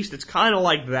of yeast. It's kind of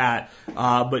like that,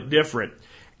 but different.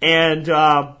 And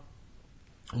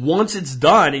once it's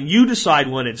done, and you decide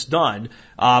when it's done,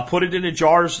 put it in a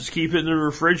jar, just keep it in the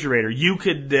refrigerator. You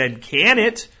could then can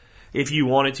it if you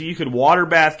wanted to. You could water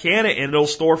bath can it, and it'll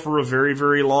store for a very,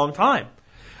 very long time.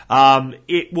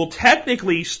 It will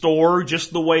technically store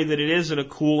just the way that it is in a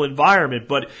cool environment,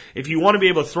 but if you want to be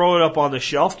able to throw it up on the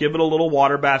shelf, give it a little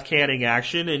water bath canning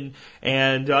action,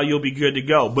 and you'll be good to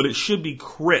go. But it should be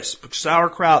crisp.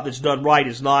 Sauerkraut that's done right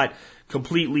is not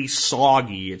completely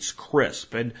soggy. It's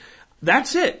crisp. And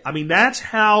that's it. I mean, that's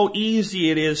how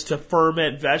easy it is to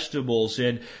ferment vegetables.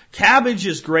 And cabbage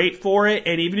is great for it.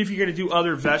 And even if you're going to do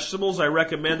other vegetables, I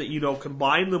recommend that you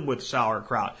combine them with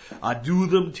sauerkraut. Do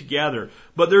them together.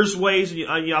 But there's ways,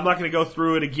 I'm not going to go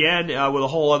through it again with a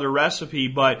whole other recipe,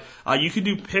 but you can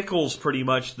do pickles pretty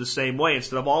much the same way.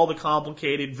 Instead of all the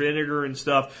complicated vinegar and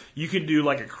stuff, you can do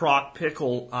like a crock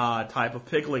pickle type of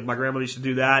pickling. My grandmother used to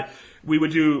do that. We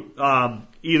would do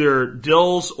either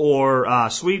dills or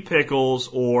sweet pickles,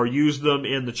 or use them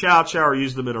in the chow-chow, or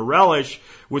use them in a relish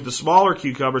with the smaller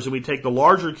cucumbers, and we take the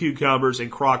larger cucumbers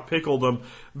and crock pickle them.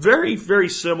 Very, very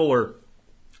similar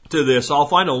to this. I'll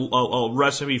find a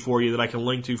recipe for you that I can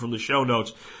link to from the show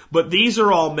notes. But these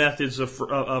are all methods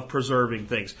of preserving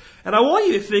things. And I want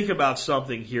you to think about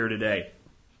something here today.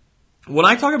 When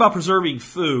I talk about preserving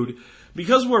food,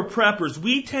 because we're preppers,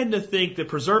 we tend to think that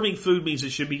preserving food means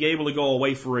it should be able to go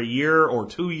away for a year or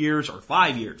 2 years or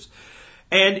 5 years.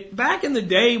 And back in the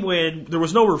day when there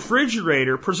was no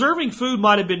refrigerator, preserving food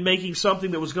might have been making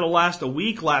something that was going to last a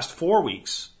week, last 4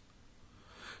 weeks.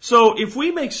 So if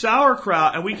we make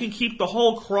sauerkraut and we can keep the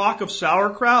whole crock of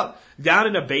sauerkraut down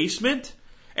in a basement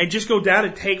and just go down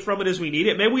and take from it as we need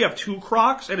it, maybe we have 2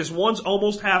 crocks and as one's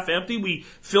almost half empty, we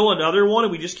fill another one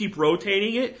and we just keep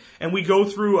rotating it and we go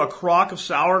through a crock of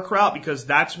sauerkraut because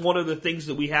that's one of the things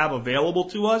that we have available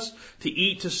to us to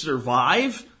eat to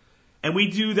survive. And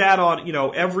we do that on,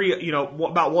 every,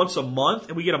 about once a month,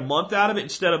 and we get a month out of it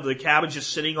instead of the cabbage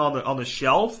just sitting on the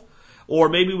shelf. Or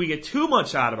maybe we get 2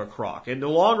 months out of a crock. And the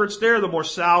longer it's there, the more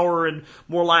sour and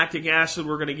more lactic acid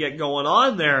we're going to get going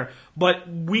on there. But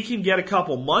we can get a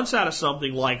couple months out of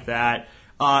something like that.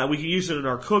 We can use it in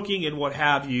our cooking and what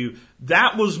have you.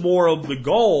 That was more of the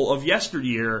goal of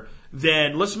yesteryear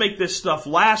than let's make this stuff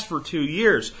last for 2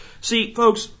 years. See,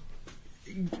 folks,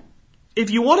 if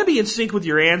you want to be in sync with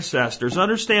your ancestors,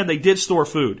 understand they did store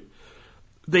food.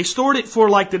 They stored it for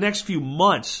like the next few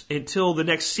months until the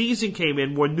next season came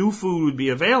in when new food would be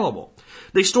available.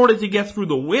 They stored it to get through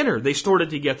the winter. They stored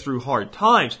it to get through hard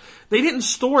times. They didn't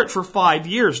store it for 5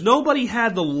 years. Nobody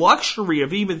had the luxury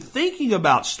of even thinking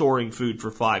about storing food for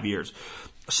 5 years.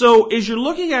 So as you're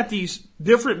looking at these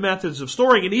different methods of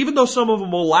storing, and even though some of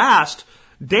them will last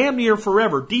damn near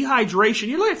forever, dehydration,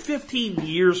 you're looking at 15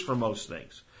 years for most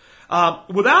things.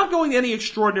 Without going to any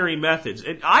extraordinary methods,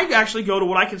 and I actually go to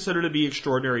what I consider to be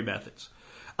extraordinary methods.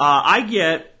 I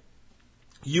get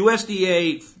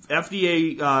USDA,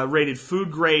 FDA rated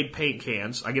food grade paint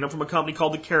cans. I get them from a company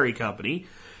called the Carey Company.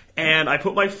 And I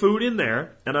put my food in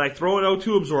there, and I throw an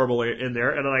O2 absorber in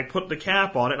there, and then I put the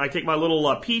cap on it, and I take my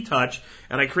little P-Touch,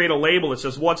 and I create a label that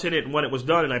says what's in it and when it was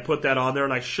done, and I put that on there,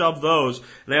 and I shove those, and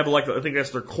they have I think that's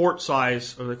their quart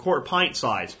size, or the quart pint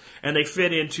size, and they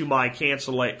fit into my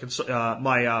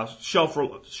my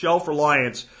Shelf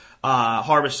Reliance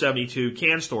Harvest 72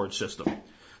 can storage system.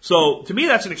 So to me,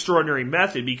 that's an extraordinary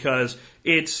method because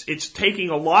it's taking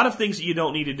a lot of things that you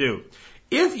don't need to do.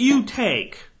 If you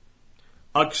take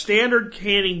a standard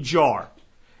canning jar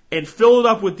and fill it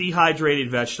up with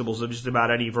dehydrated vegetables of just about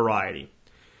any variety,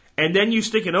 and then you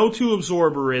stick an O2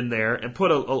 absorber in there and put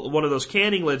one of those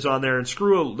canning lids on there and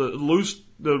screw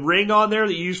the ring on there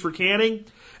that you use for canning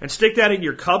and stick that in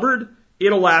your cupboard,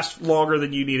 it'll last longer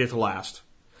than you need it to last.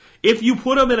 If you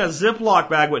put them in a Ziploc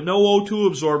bag with no O2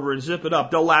 absorber and zip it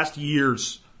up, they'll last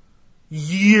years.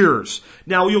 Years.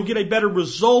 Now, you'll get a better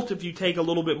result if you take a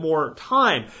little bit more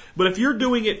time. But if you're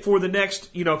doing it for the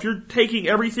next, if you're taking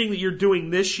everything that you're doing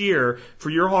this year for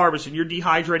your harvest and you're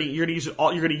dehydrating, you're going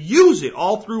to use it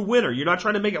all through winter. You're not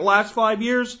trying to make it last 5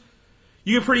 years.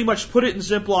 You can pretty much put it in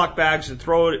Ziploc bags and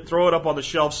throw it up on the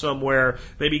shelf somewhere.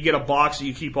 Maybe get a box that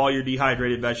you keep all your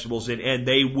dehydrated vegetables in, and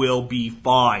they will be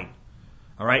fine.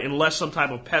 All right, unless some type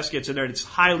of pest gets in there, and it's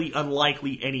highly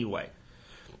unlikely anyway.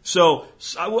 So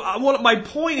my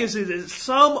point is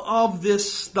some of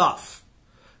this stuff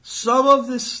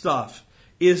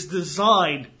is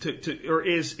designed or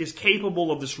is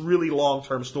capable of this really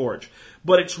long-term storage.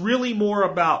 But it's really more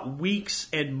about weeks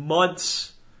and months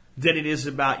than it is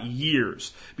about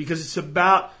years. Because it's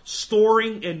about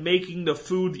storing and making the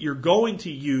food that you're going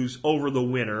to use over the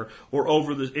winter or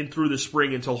through the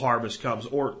spring until harvest comes,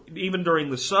 or even during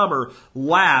the summer,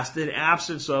 last in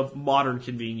absence of modern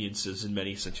conveniences in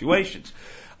many situations.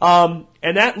 And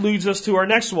that leads us to our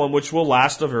next one, which will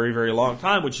last a very, very long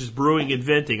time, which is brewing and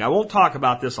venting. I won't talk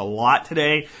about this a lot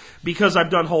today because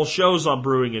I've done whole shows on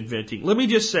brewing and venting. Let me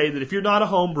just say that if you're not a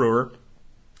home brewer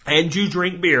and you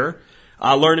drink beer,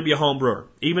 learn to be a home brewer.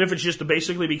 Even if it's just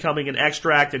basically becoming an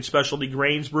extract and specialty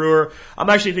grains brewer.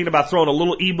 I'm actually thinking about throwing a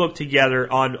little ebook together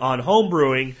on home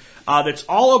brewing that's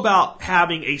all about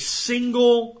having a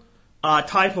single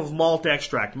type of malt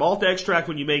extract. Malt extract,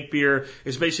 when you make beer,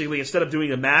 is basically, instead of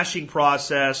doing a mashing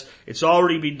process, it's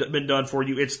already been done for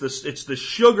you. It's the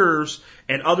sugars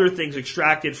and other things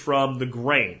extracted from the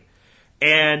grain.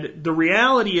 And the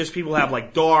reality is people have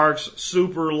like darks,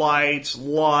 super lights,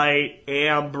 light,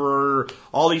 amber,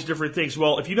 all these different things.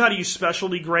 Well, if you know how to use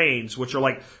specialty grains, which are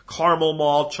like caramel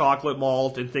malt, chocolate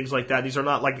malt, and things like that, these are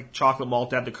not like chocolate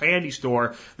malt at the candy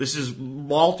store. This is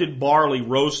malted barley,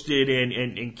 roasted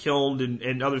and kilned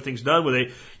and other things done with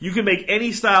it. You can make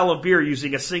any style of beer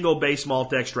using a single base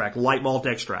malt extract, light malt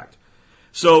extract.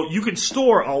 So you can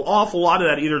store an awful lot of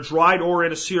that either dried or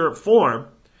in a syrup form.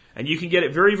 And you can get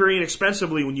it very, very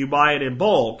inexpensively when you buy it in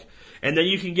bulk. And then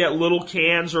you can get little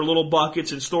cans or little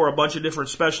buckets and store a bunch of different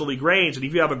specialty grains. And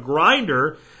if you have a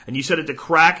grinder and you set it to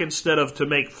crack instead of to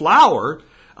make flour,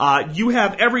 you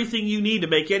have everything you need to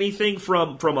make anything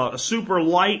from a super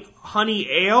light honey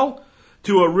ale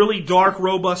to a really dark,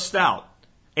 robust stout.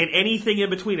 and anything in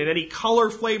between, and any color,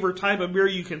 flavor, type of beer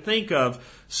you can think of.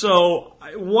 So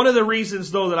one of the reasons,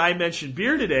 though, that I mentioned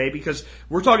beer today, because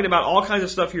we're talking about all kinds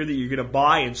of stuff here that you're going to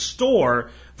buy and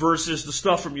store versus the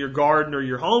stuff from your garden or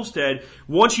your homestead.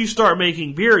 Once you start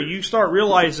making beer, you start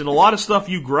realizing a lot of stuff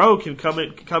you grow can come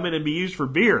in and be used for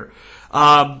beer.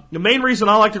 The main reason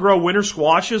I like to grow winter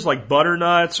squashes like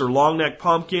butternuts or long neck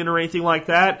pumpkin or anything like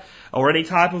that, or any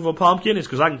type of a pumpkin, is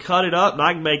because I can cut it up and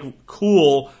I can make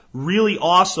cool, really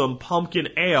awesome pumpkin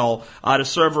ale to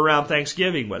serve around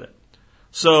Thanksgiving with it.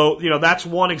 So, that's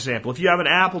one example. If you have an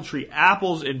apple tree,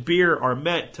 apples and beer are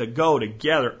meant to go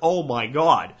together. Oh my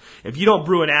God. If you don't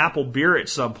brew an apple beer at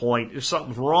some point, there's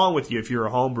something wrong with you if you're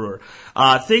a home brewer.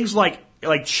 Things like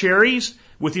cherries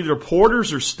with either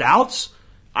porters or stouts,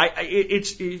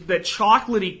 it's that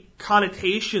chocolatey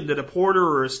connotation that a porter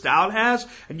or a stout has,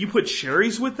 and you put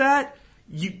cherries with that,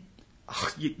 you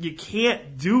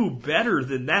can't do better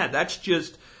than that. That's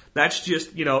just,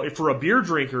 if for a beer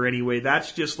drinker anyway,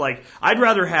 that's just like, I'd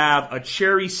rather have a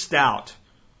cherry stout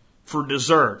for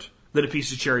dessert than a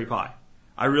piece of cherry pie.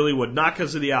 I really would. Not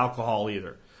because of the alcohol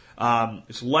either.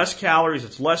 It's less calories,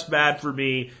 it's less bad for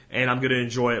me, and I'm going to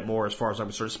enjoy it more as far as I'm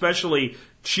concerned, especially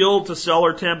chilled to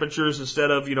cellar temperatures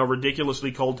instead of,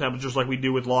 ridiculously cold temperatures like we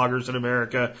do with lagers in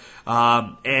America,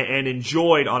 and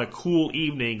enjoyed on a cool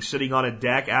evening sitting on a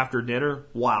deck after dinner.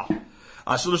 Wow.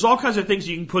 So there's all kinds of things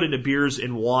you can put into beers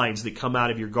and wines that come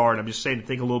out of your garden. I'm just saying to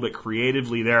think a little bit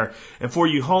creatively there. And for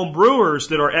you home brewers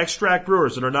that are extract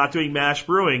brewers that are not doing mash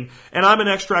brewing, and I'm an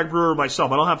extract brewer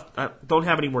myself. I don't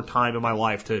have any more time in my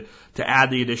life to add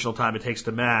the additional time it takes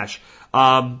to mash.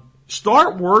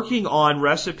 Start working on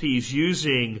recipes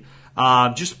using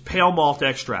just pale malt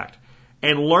extract.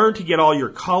 And learn to get all your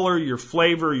color, your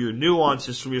flavor, your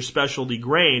nuances from your specialty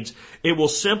grains. It will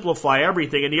simplify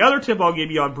everything. And the other tip I'll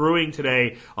give you on brewing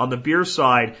today on the beer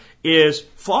side is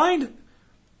find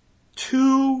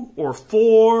 2 or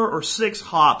 4 or 6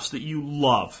 hops that you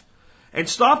love. And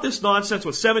stop this nonsense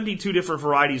with 72 different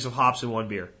varieties of hops in one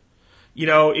beer.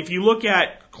 If you look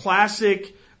at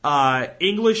classic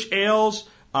English ales,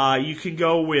 you can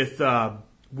go with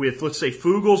let's say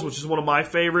Fuggles, which is one of my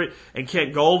favorite, and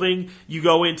Kent Golding. You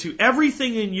go into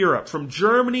everything in Europe, from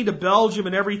Germany to Belgium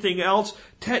and everything else,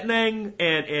 Tettnang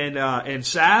and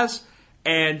Saaz,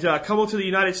 and come over to the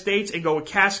United States and go with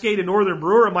Cascade and Northern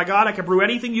Brewer, and my God, I can brew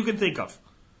anything you can think of.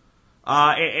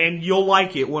 And you'll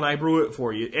like it when I brew it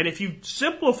for you. And if you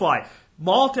simplify,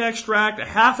 malt extract, a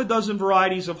half a dozen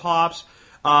varieties of hops.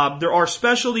 There are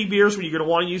specialty beers where you're going to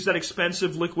want to use that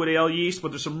expensive liquid ale yeast,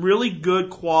 but there's some really good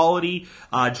quality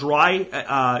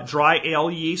dry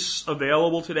ale yeasts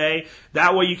available today.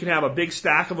 That way you can have a big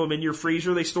stack of them in your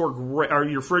freezer. They store great, or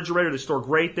your refrigerator. They store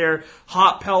great there.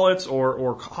 Hop pellets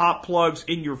or hop plugs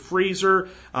in your freezer.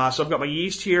 So I've got my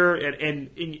yeast here,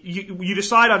 and you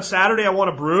decide on Saturday I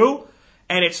want to brew.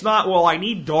 And it's not, well, I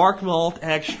need dark malt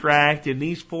extract and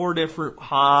these 4 different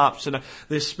hops and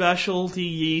this specialty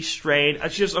yeast strain.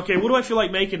 It's just, okay, what do I feel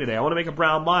like making today? I want to make a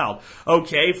brown mild.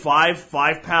 Okay,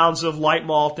 5 pounds of light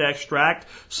malt extract,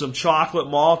 some chocolate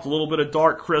malt, a little bit of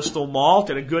dark crystal malt,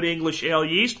 and a good English ale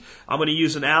yeast. I'm going to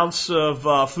use an ounce of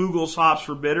Fuggles hops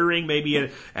for bittering, maybe a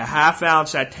half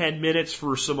ounce at 10 minutes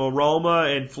for some aroma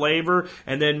and flavor,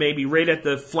 and then maybe right at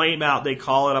the flame out, they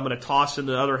call it, I'm going to toss in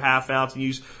the other half ounce and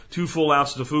use 2 full ounces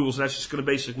of Fuggles, and that's just going to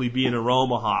basically be an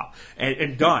aroma hop.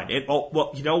 And done. And, oh,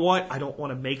 well, you know what? I don't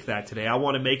want to make that today. I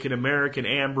want to make an American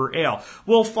amber ale.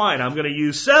 Well, fine. I'm going to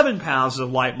use 7 pounds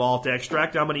of light malt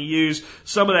extract. I'm going to use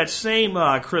some of that same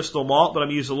crystal malt, but I'm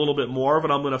going to use a little bit more of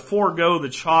it. I'm going to forego the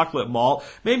chocolate malt.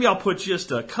 Maybe I'll put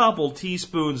just a couple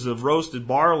teaspoons of roasted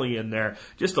barley in there.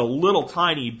 Just a little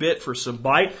tiny bit for some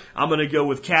bite. I'm going to go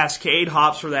with Cascade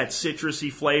hops for that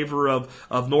citrusy flavor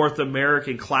of North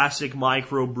American classic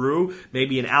microbrew.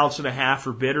 Maybe an ounce and a half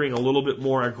for bittering, a little bit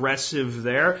more aggressive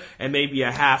there, and maybe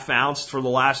a half ounce for the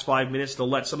last 5 minutes to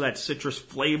let some of that citrus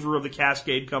flavor of the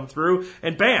Cascade come through,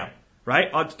 and bam,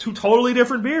 right? 2 totally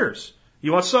different beers.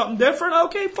 You want something different?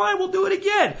 Okay, fine, we'll do it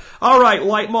again. All right,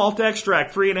 light malt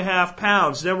extract, 3.5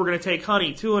 pounds. Then we're going to take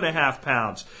honey, 2.5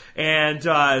 pounds. And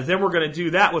then we're going to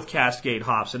do that with Cascade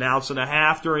hops, 1.5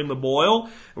 ounces during the boil.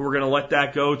 And we're going to let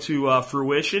that go to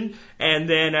fruition. And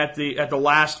then at the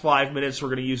last 5 minutes, we're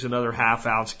going to use another half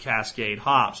ounce Cascade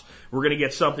hops. We're going to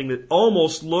get something that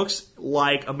almost looks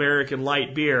like American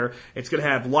light beer. It's going to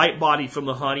have light body from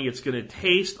the honey. It's going to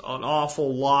taste an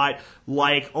awful lot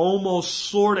like almost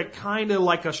sort of kind of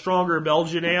like a stronger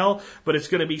Belgian ale, but it's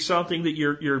going to be something that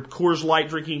your Coors Light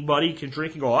drinking buddy can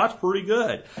drink and go, oh, that's pretty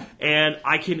good. And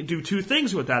I can do 2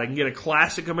 things with that. I can get a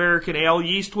classic American ale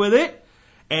yeast with it,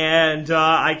 and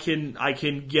I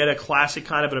can get a classic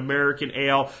kind of an American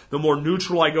ale. The more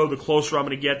neutral I go, the closer I'm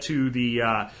going to get to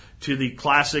the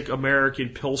classic American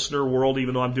Pilsner world,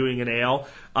 even though I'm doing an ale.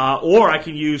 Or I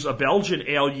can use a Belgian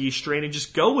ale yeast strain and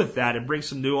just go with that and bring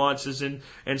some nuances and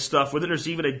stuff with it. There's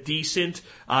even a decent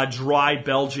dry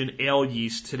Belgian ale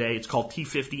yeast today. It's called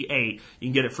T58. You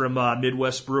can get it from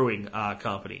Midwest Brewing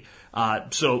Company.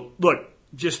 So look,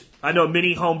 I know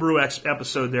mini homebrew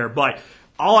episode there, but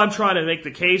all I'm trying to make the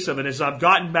case of it is I've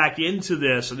gotten back into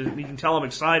this, and you can tell I'm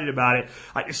excited about it.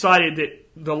 I decided that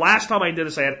the last time I did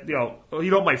this, I had,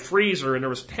 my freezer, and there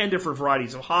was 10 different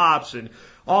varieties of hops, and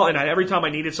every time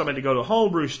I needed something to go to a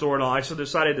homebrew store and all, I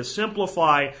decided to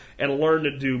simplify and learn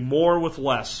to do more with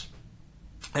less.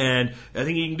 And I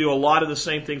think you can do a lot of the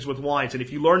same things with wines. And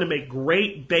if you learn to make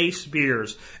great base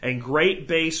beers and great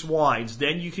base wines,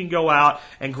 then you can go out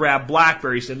and grab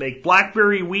blackberries and make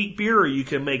blackberry wheat beer, or you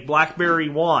can make blackberry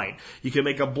wine. You can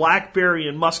make a blackberry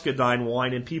and muscadine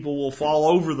wine, and people will fall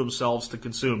over themselves to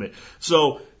consume it.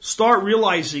 So start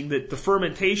realizing that the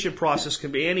fermentation process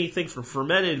can be anything from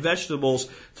fermented vegetables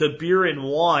to beer and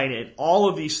wine, and all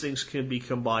of these things can be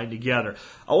combined together.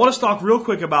 I want to talk real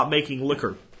quick about making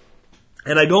liquor.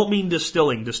 And I don't mean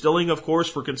distilling. Distilling, of course,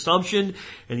 for consumption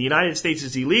in the United States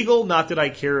is illegal. Not that I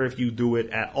care if you do it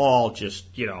at all. Just,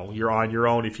 you're on your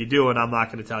own if you do it. I'm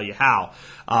not going to tell you how,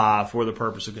 for the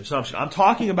purpose of consumption. I'm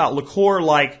talking about liqueur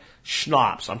like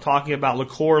schnapps. I'm talking about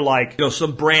liqueur like,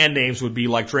 some brand names would be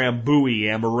like Drambuie,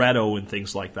 Amaretto, and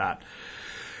things like that.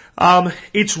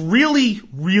 It's really,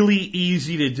 really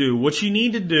easy to do. What you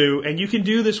need to do, and you can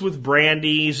do this with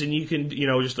brandies, and you can,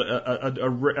 just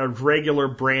a regular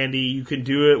brandy. You can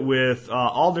do it with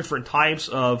all different types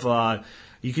of.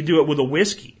 You can do it with a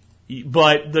whiskey,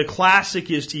 but the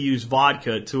classic is to use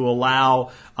vodka to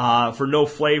allow for no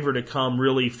flavor to come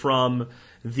really from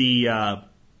the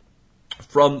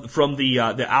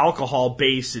the alcohol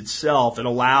base itself, and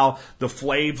allow the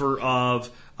flavor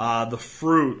of the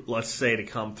fruit, let's say, to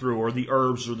come through, or the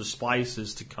herbs or the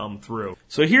spices to come through.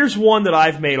 So here's one that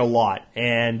I've made a lot,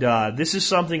 and this is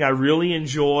something I really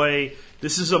enjoy.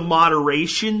 This is a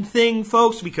moderation thing,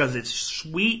 folks, because it's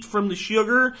sweet from the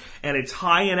sugar and it's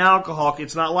high in alcohol.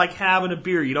 It's not like having a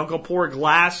beer. You don't go pour a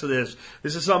glass of this.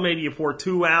 This is something maybe you pour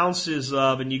 2 ounces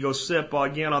of and you go sip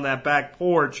again on that back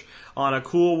porch on a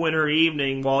cool winter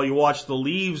evening while you watch the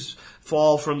leaves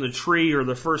fall from the tree or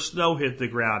the first snow hit the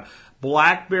ground.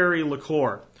 Blackberry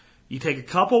liqueur. You take a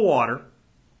cup of water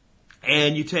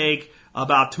and you take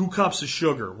about 2 cups of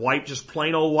sugar, white, just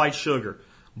plain old white sugar.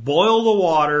 Boil the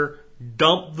water,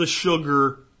 dump the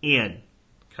sugar in,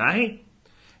 okay?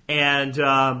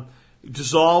 And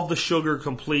dissolve the sugar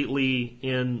completely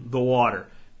in the water.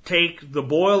 Take the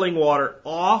boiling water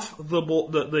off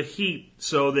the heat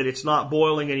so that it's not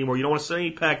boiling anymore. You don't want to set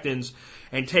any pectins.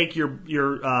 And take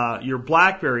your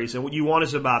blackberries, and what you want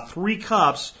is about 3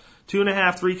 cups,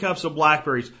 2.5, 3 cups of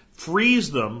blackberries.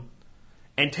 Freeze them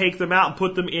and take them out and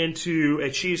put them into a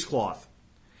cheesecloth.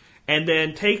 And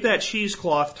then take that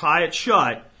cheesecloth, tie it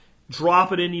shut,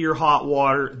 drop it into your hot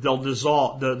water. They'll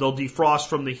dissolve. They'll defrost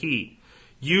from the heat.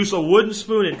 Use a wooden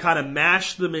spoon and kind of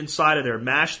mash them inside of there.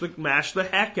 Mash the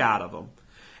heck out of them.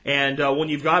 And when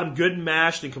you've got them good and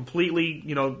mashed and completely,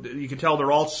 you can tell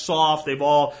they're all soft. They've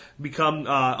all become,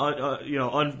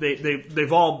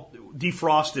 they've all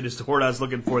defrosted is the word I was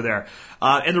looking for there.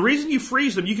 And the reason you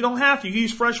freeze them, you don't have to. You can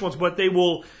use fresh ones, but they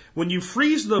will. When you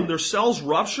freeze them, their cells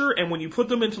rupture, and when you put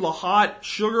them into the hot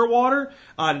sugar water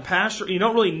and you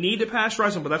don't really need to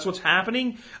pasteurize them, but that's what's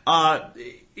happening.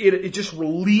 It just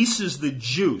releases the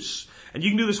juice. And you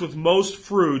can do this with most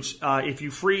fruits. If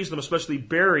you freeze them, especially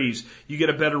berries, you get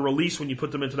a better release when you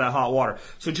put them into that hot water.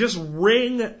 So just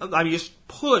just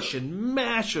push and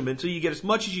mash them until you get as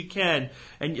much as you can,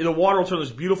 and the water will turn this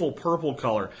beautiful purple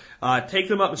color. Take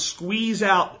them up and squeeze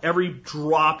out every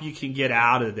drop you can get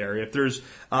out of there. If there's,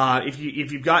 if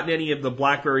you've gotten any of the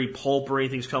blackberry pulp or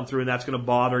anything's come through and that's going to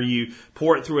bother you,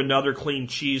 pour it through another clean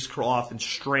cheesecloth and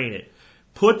strain it.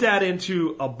 Put that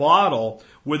into a bottle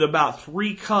with about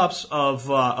 3 cups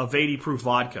of 80 proof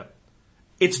vodka.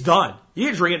 It's done. You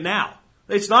can drink it now.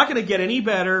 It's not going to get any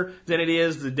better than it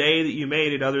is the day that you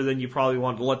made it, other than you probably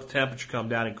want to let the temperature come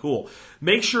down and cool.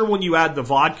 Make sure when you add the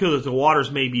vodka that the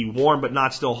water's maybe warm but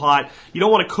not still hot. You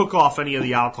don't want to cook off any of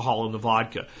the alcohol in the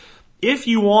vodka. If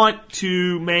you want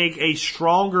to make a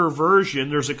stronger version,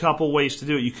 there's a couple ways to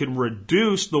do it. You can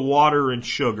reduce the water and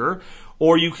sugar,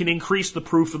 or you can increase the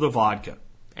proof of the vodka.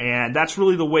 And that's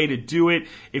really the way to do it.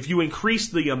 If you increase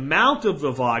the amount of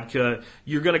the vodka,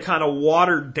 you're going to kind of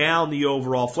water down the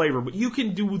overall flavor. But you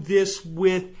can do this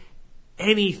with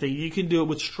anything. You can do it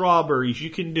with strawberries. You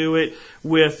can do it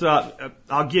with,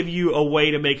 I'll give you a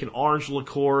way to make an orange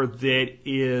liqueur that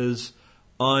is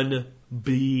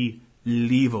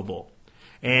unbelievable.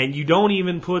 And you don't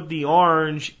even put the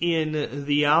orange in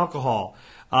the alcohol.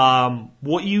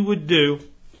 What you would do,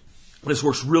 this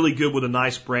works really good with a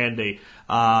nice brandy.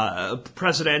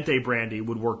 Presidente brandy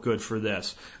would work good for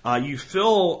this. You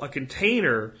fill a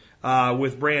container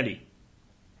with brandy,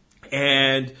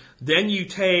 and then you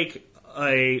take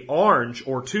a orange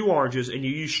or two oranges, and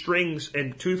you use strings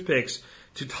and toothpicks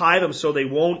to tie them so they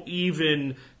won't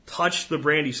even touch the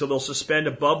brandy, so they'll suspend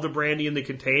above the brandy in the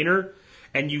container,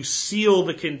 and you seal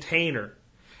the container.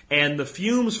 And the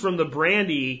fumes from the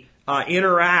brandy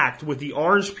interact with the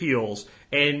orange peels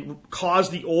and cause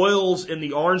the oils in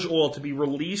the orange oil to be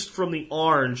released from the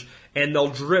orange, and they'll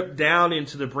drip down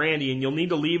into the brandy, and you'll need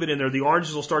to leave it in there. The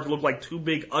oranges will start to look like two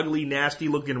big, ugly,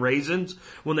 nasty-looking raisins.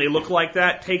 When they look like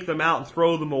that, take them out and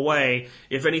throw them away.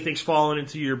 If anything's fallen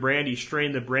into your brandy,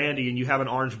 strain the brandy, and you have an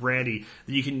orange brandy.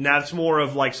 That's more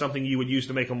of like something you would use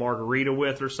to make a margarita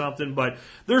with or something, but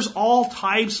there's all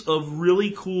types of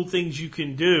really cool things you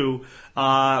can do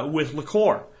with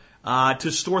liqueur.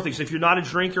 To store things. If you're not a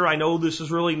drinker, I know this is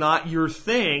really not your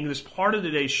thing, this part of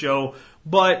today's show,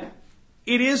 but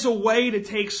it is a way to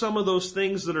take some of those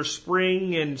things that are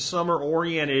spring and summer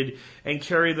oriented and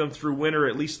carry them through winter,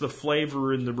 at least the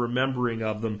flavor and the remembering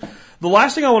of them. The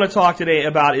last thing I want to talk today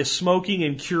about is smoking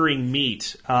and curing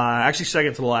meat. Actually,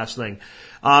 second to the last thing.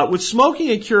 With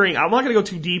smoking and curing, I'm not going to go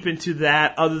too deep into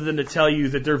that other than to tell you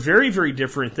that they're very, very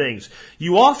different things.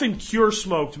 You often cure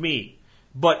smoked meat,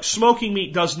 but smoking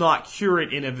meat does not cure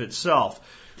it in of itself.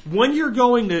 When you're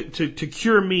going to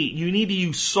cure meat, you need to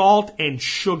use salt and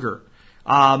sugar.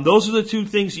 Those are the two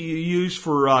things that you use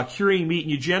for curing meat,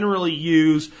 and you generally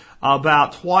use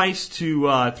about twice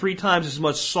to 3 times as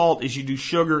much salt as you do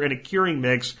sugar in a curing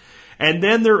mix. And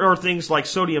then there are things like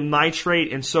sodium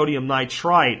nitrate and sodium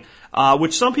nitrite,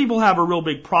 which some people have a real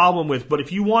big problem with. But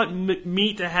if you want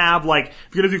meat to have, like,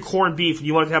 if you're going to do corned beef and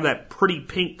you want it to have that pretty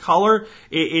pink color,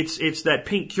 it's that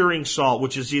pink curing salt,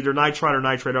 which is either nitrite or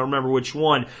nitrate, I don't remember which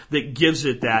one, that gives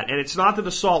it that. And it's not that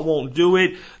the salt won't do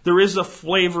it. There is a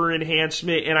flavor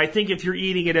enhancement, and I think if you're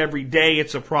eating it every day,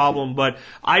 it's a problem. But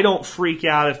I don't freak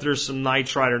out if there's some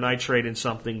nitrite or nitrate in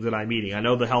something that I'm eating. I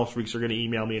know the health freaks are going to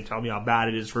email me and tell me how bad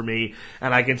it is for me,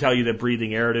 and I can tell you that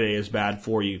breathing air today is bad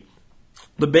for you.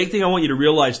 The big thing I want you to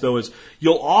realize, though, is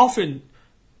you'll often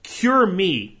cure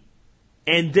meat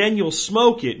and then you'll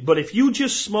smoke it. But if you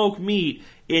just smoke meat,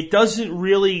 it doesn't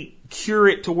really cure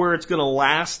it to where it's going to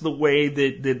last the way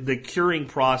that the curing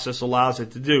process allows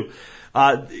it to do.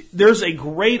 There's a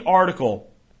great article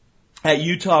at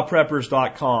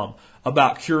utahpreppers.com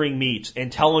about curing meats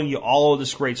and telling you all of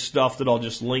this great stuff that I'll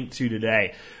just link to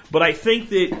today. But I think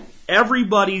that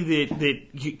everybody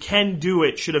that can do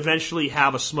it should eventually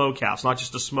have a smokehouse, not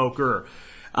just a smoker.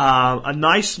 A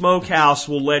nice smokehouse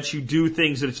will let you do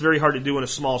things that it's very hard to do in a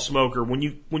small smoker. When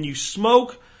you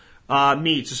smoke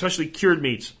meats, especially cured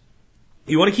meats,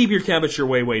 you want to keep your temperature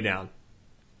way, way down.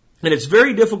 And it's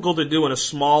very difficult to do in a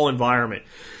small environment.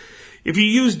 If you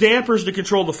use dampers to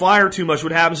control the fire too much,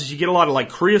 what happens is you get a lot of like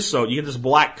creosote. You get this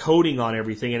black coating on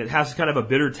everything, and it has kind of a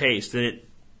bitter taste, and it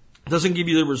doesn't give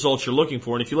you the results you're looking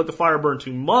for. And if you let the fire burn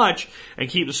too much and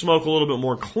keep the smoke a little bit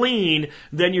more clean,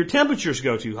 then your temperatures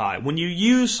go too high. When you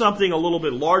use something a little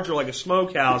bit larger like a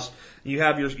smokehouse, you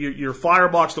have your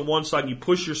firebox to one side and you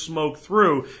push your smoke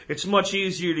through, it's much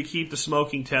easier to keep the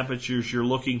smoking temperatures you're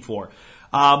looking for.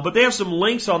 But they have some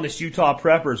links on this Utah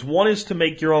Preppers. One is to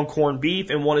make your own corned beef,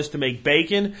 and one is to make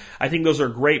bacon. I think those are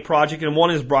a great project, and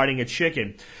one is brining a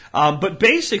chicken. But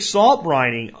basic salt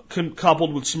brining,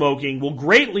 coupled with smoking, will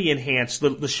greatly enhance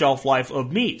the shelf life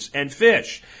of meats and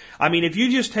fish. I mean, if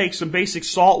you just take some basic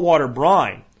saltwater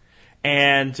brine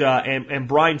and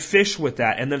brine fish with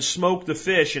that, and then smoke the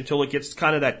fish until it gets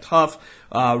kind of that tough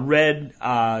reddish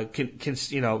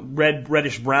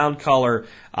brown color,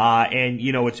 and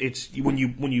it's when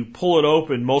you pull it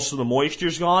open, most of the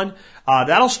moisture's gone.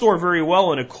 That'll store very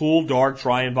well in a cool, dark,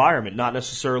 dry environment, not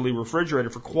necessarily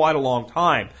refrigerated for quite a long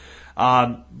time.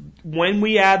 When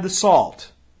we add the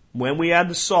salt,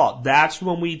 that's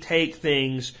when we take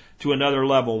things to another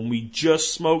level. When we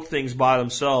just smoke things by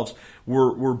themselves,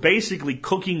 we're basically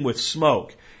cooking with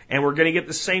smoke, and we're going to get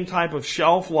the same type of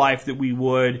shelf life that we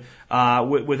would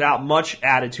without much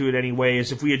added to it anyway,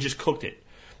 as if we had just cooked it.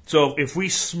 So if we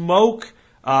smoke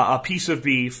a piece of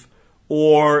beef,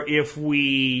 or if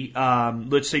we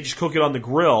let's say just cook it on the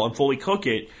grill and fully cook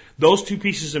it, those two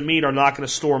pieces of meat are not going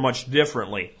to store much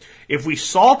differently. If we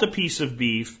salt a piece of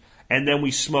beef and then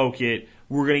we smoke it,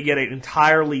 we're going to get an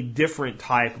entirely different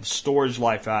type of storage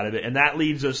life out of it. And that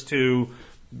leads us to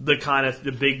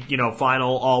the big,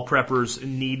 final all preppers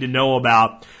need to know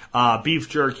about beef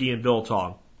jerky and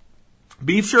biltong.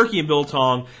 Beef jerky and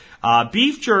biltong.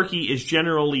 Beef jerky is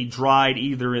generally dried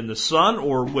either in the sun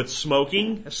or with smoke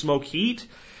heat,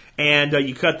 and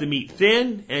you cut the meat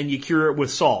thin and you cure it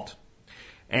with salt.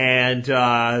 And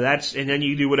then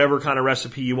you do whatever kind of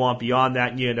recipe you want beyond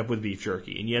that, and you end up with beef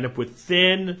jerky. And you end up with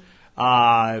thin,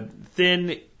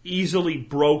 easily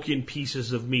broken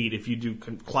pieces of meat if you do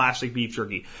classic beef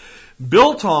jerky.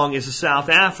 Biltong is a South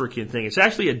African thing. It's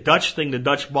actually a Dutch thing the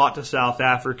Dutch brought to South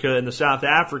Africa, and the South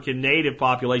African native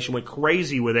population went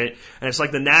crazy with it, and it's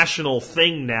like the national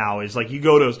thing now. It's like you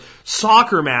go to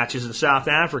soccer matches in South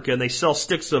Africa, and they sell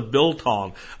sticks of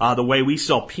biltong, the way we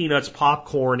sell peanuts,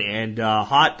 popcorn, and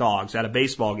hot dogs at a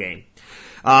baseball game.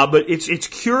 But it's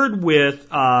cured with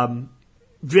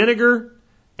vinegar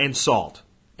and salt.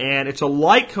 And it's a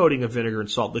light coating of vinegar and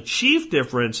salt. The chief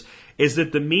difference is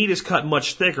that the meat is cut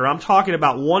much thicker. I'm talking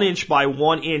about 1 inch by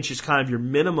 1 inch is kind of your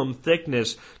minimum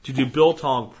thickness to do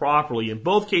biltong properly. In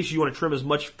both cases, you want to trim as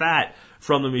much fat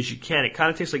from them as you can. It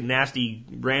kind of tastes like nasty,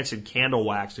 rancid candle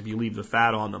wax if you leave the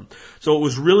fat on them. So it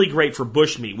was really great for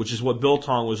bushmeat, which is what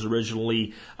biltong was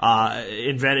originally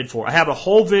invented for. I have a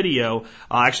whole video,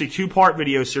 actually 2-part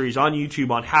video series on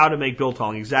YouTube on how to make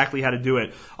biltong, exactly how to do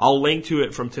it. I'll link to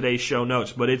it from today's show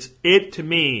notes. But it to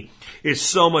me is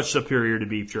so much superior to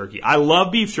beef jerky. I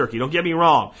love beef jerky, don't get me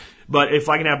wrong. But if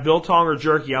I can have biltong or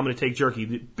jerky, I'm going to take jerky.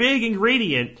 The big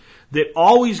ingredient that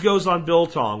always goes on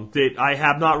biltong that I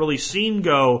have not really seen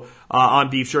go on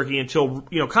beef jerky until,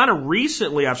 kind of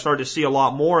recently I've started to see a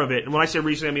lot more of it. And when I say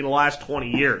recently, I mean the last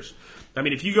 20 years. I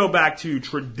mean, if you go back to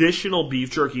traditional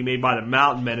beef jerky made by the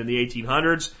mountain men in the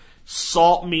 1800s,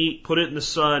 salt meat, put it in the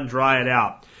sun, dry it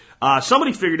out.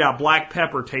 Somebody figured out black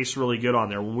pepper tastes really good on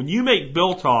there. When you make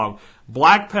biltong,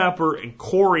 black pepper and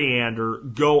coriander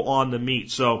go on the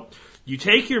meat. So you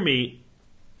take your meat,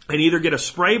 and either get a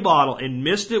spray bottle and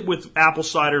mist it with apple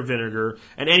cider vinegar,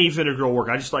 and any vinegar will work.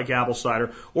 I just like apple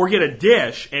cider. Or get a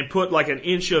dish and put like an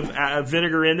inch of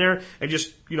vinegar in there and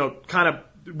just, kind of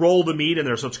roll the meat in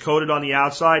there so it's coated on the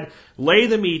outside. Lay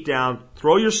the meat down,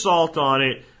 throw your salt on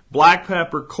it, black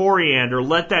pepper, coriander,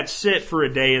 let that sit for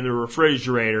a day in the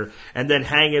refrigerator, and then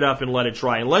hang it up and let it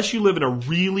dry. Unless you live in a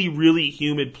really, really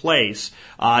humid place,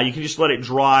 you can just let it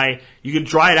dry. You can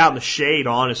dry it out in the shade,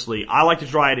 honestly. I like to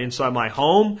dry it inside my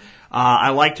home.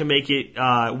 I like to make it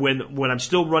when I'm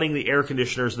still running the air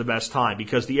conditioner is the best time,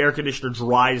 because the air conditioner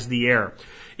dries the air.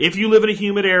 If you live in a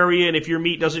humid area and if your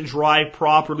meat doesn't dry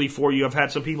properly for you, I've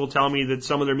had some people tell me that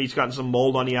some of their meat's gotten some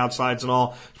mold on the outsides and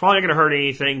all. It's probably not going to hurt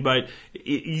anything, but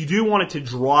you do want it to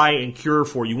dry and cure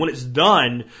for you. When it's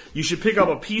done, you should pick up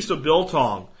a piece of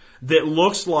biltong that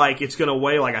looks like it's going to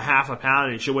weigh like a half a pound,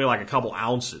 and it should weigh like a couple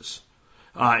ounces.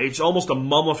 It's almost a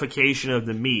mummification of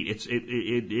the meat.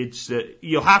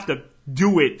 You'll have to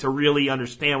do it to really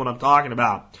understand what I'm talking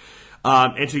about.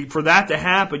 For that to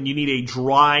happen, you need a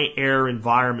dry air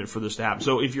environment for this to happen.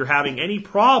 So if you're having any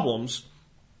problems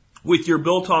with your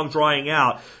biltong drying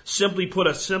out, simply put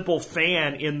a simple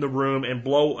fan in the room and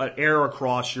blow air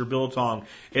across your biltong.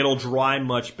 It'll dry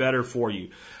much better for you.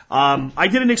 I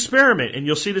did an experiment, and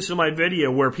you'll see this in my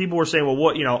video, where people were saying, well,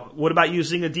 what about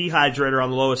using a dehydrator on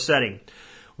the lowest setting?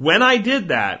 When I did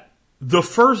that, the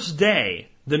first day,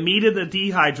 the meat in the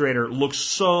dehydrator looked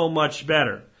so much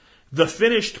better. The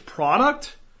finished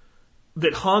product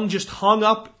that hung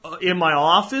up in my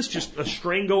office, just a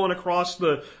string going across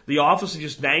the office and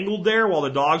just dangled there while the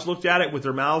dogs looked at it with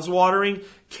their mouths watering,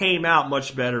 came out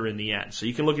much better in the end. So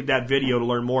you can look at that video to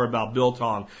learn more about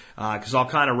biltong, because I'll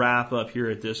kind of wrap up here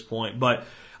at this point. But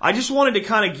I just wanted to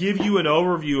kind of give you an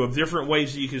overview of different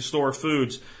ways that you can store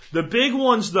foods. The big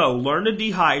ones, though, learn to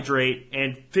dehydrate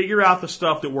and figure out the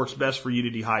stuff that works best for you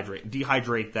to dehydrate.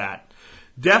 Dehydrate that.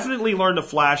 Definitely learn to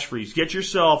flash freeze. Get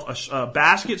yourself a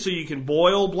basket so you can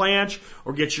boil blanch,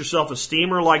 or get yourself a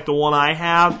steamer like the one I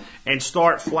have and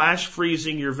start flash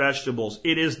freezing your vegetables.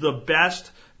 It is the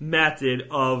best method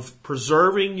of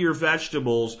preserving your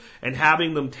vegetables and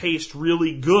having them taste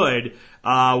really good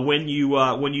when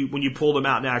you pull them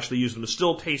out and actually use them to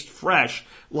still taste fresh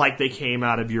like they came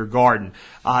out of your garden.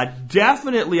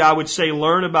 Definitely, I would say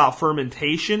learn about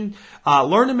fermentation.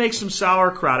 Learn to make some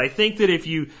sauerkraut. I think that if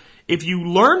you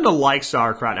learn to like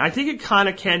sauerkraut, and I think it kind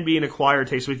of can be an acquired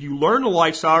taste, but if you learn to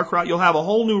like sauerkraut, you'll have a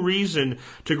whole new reason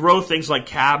to grow things like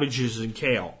cabbages and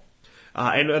kale.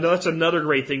 And that's another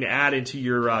great thing to add into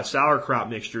your sauerkraut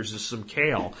mixtures is some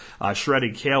kale.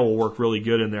 Shredded kale will work really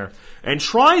good in there. And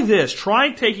try this.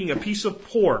 Try taking a piece of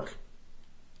pork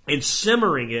and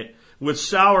simmering it with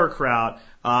sauerkraut.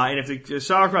 And if the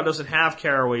sauerkraut doesn't have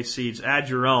caraway seeds, add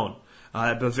your own,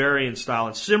 Bavarian style,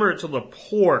 and simmer it till the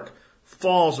pork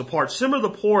falls apart. Simmer the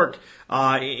pork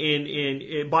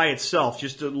in by itself,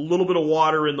 just a little bit of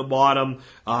water in the bottom,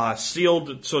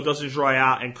 sealed so it doesn't dry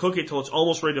out, and cook it till it's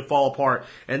almost ready to fall apart,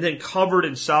 and then cover it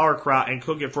in sauerkraut and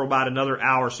cook it for about another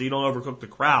hour so you don't overcook the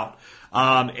kraut.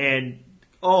 And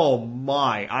oh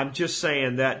my, I'm just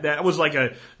saying that was like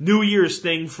a New Year's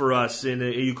thing for us in a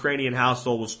Ukrainian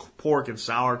household, was pork and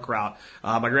sauerkraut.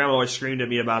 My grandma always screamed at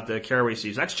me about the caraway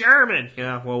seeds. That's German.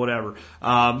 Yeah, well, whatever.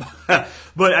 But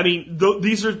I mean,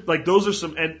 those are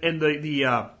some, and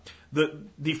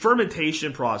the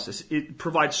fermentation process, it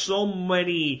provides so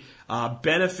many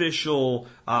beneficial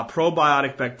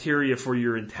probiotic bacteria for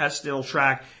your intestinal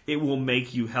tract. It will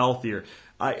make you healthier.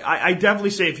 I definitely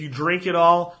say if you drink it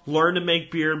all, learn to make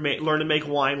beer, learn to make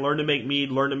wine, learn to make mead,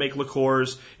 learn to make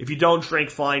liqueurs. If you don't drink,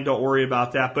 fine, don't worry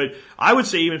about that. But I would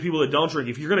say even people that don't drink,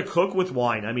 if you're going to cook with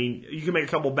wine, I mean, you can make a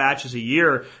couple batches a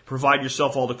year, provide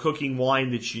yourself all the cooking wine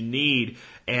that you need.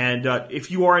 And if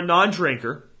you are a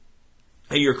non-drinker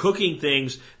and you're cooking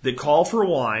things that call for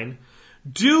wine,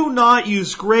 do not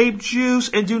use grape juice,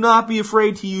 and do not be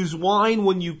afraid to use wine.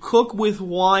 When you cook with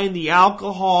wine, the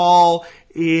alcohol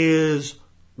is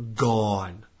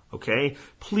gone. Okay?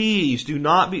 Please do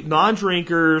not be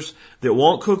non-drinkers that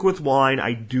won't cook with wine.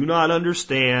 I do not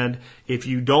understand if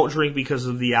you don't drink because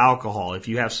of the alcohol. If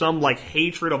you have some like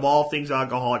hatred of all things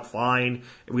alcoholic, fine.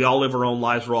 We all live our own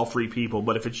lives. We're all free people.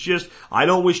 But if it's just, I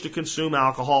don't wish to consume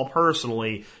alcohol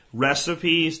personally,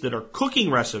 recipes that are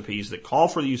cooking recipes that call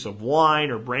for the use of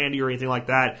wine or brandy or anything like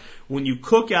that, when you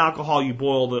cook alcohol, you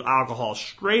boil the alcohol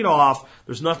straight off.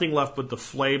 There's nothing left but the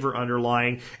flavor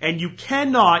underlying. And you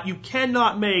cannot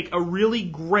make a really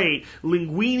great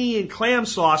linguine and clam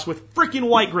sauce with freaking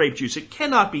white grape juice. It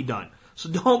cannot be done. So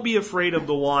don't be afraid of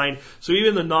the wine. So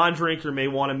even the non-drinker may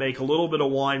want to make a little bit of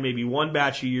wine, maybe one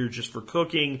batch a year just for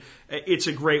cooking. It's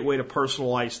a great way to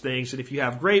personalize things. And if you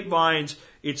have grapevines,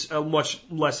 it's a much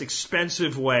less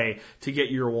expensive way to get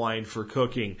your wine for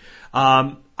cooking.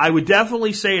 I would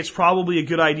definitely say it's probably a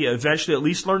good idea eventually at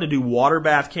least learn to do water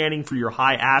bath canning for your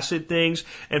high acid things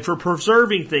and for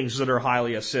preserving things that are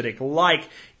highly acidic. Like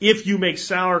if you make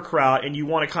sauerkraut and you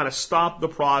want to kind of stop the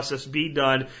process, be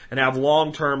done, and have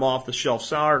long-term off-the-shelf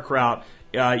sauerkraut,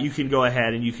 you can go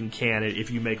ahead and you can can it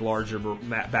if you make larger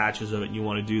batches of it and you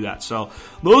want to do that. So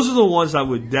those are the ones I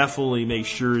would definitely make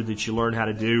sure that you learn how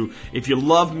to do. If you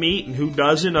love meat, and who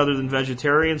doesn't other than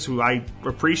vegetarians, who I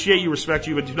appreciate you, respect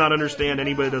you, but do not understand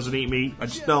anybody that doesn't eat meat. I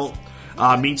just don't.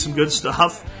 Meat's some good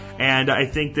stuff. And I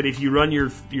think that if you run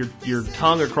your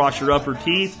tongue across your upper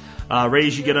teeth, right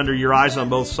as you get under your eyes on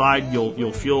both sides,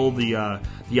 you'll feel the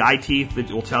eye teeth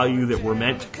that will tell you that we're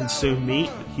meant to consume meat.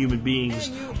 Human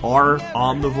beings are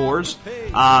omnivores.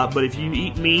 But if you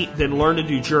eat meat, then learn to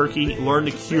do jerky, learn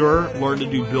to cure, learn to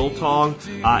do biltong,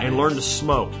 and learn to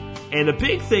smoke. And the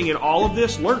big thing in all of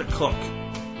this, learn to cook.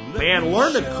 Man,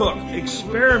 learn to cook.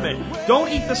 Experiment. Don't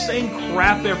eat the same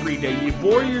crap every day. You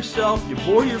bore yourself. You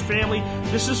bore your family.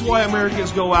 This is why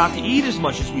Americans go out to eat as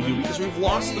much as we do, because we've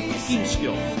lost the cooking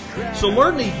skill. So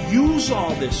learn to use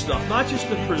all this stuff, not just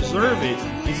to preserve it.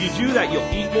 If you do that, you'll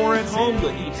eat more at home.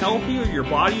 You'll eat healthier. Your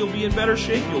body will be in better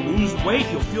shape. You'll lose weight.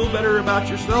 You'll feel better about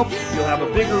yourself. You'll have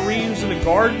a bigger reuse in the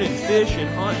garden and fish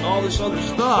and hunt and all this other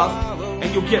stuff.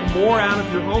 And you'll get more out of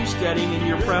your homesteading and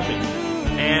your prepping.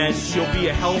 And you'll be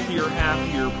a healthier,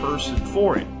 happier person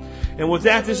for it. And with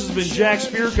that, this has been Jack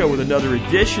Spirko with another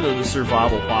edition of the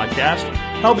Survival Podcast,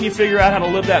 helping you figure out how to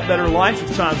live that better life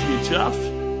if times get tough,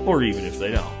 or even if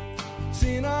they don't. It's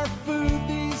in our food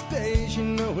these days, you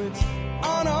know it's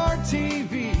on our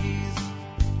TVs.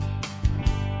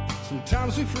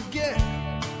 Sometimes we forget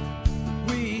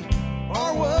we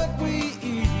are what we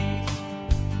eat.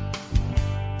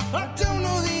 I don't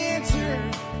know the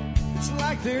answer. It's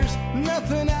like there's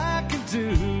nothing I can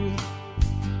do.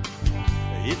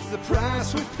 It's the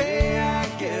price we pay, I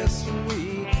guess, when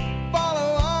we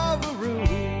follow all the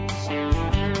rules.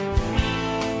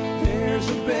 There's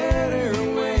a better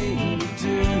way to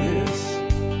do this.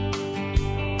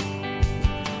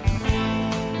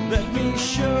 Let me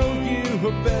show you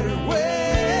a better way.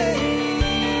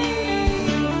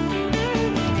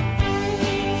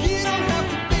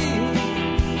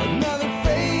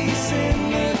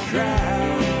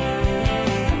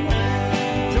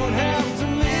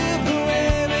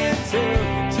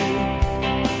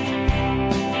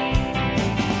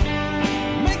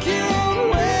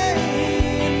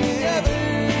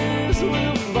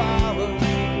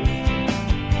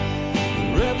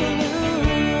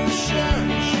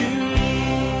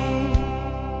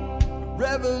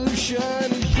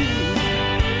 Revolution is you.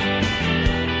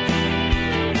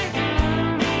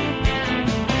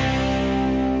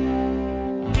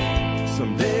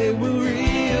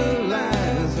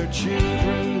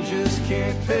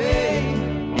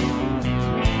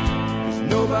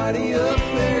 tidy up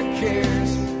their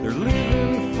cares. They're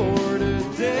living for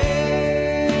today.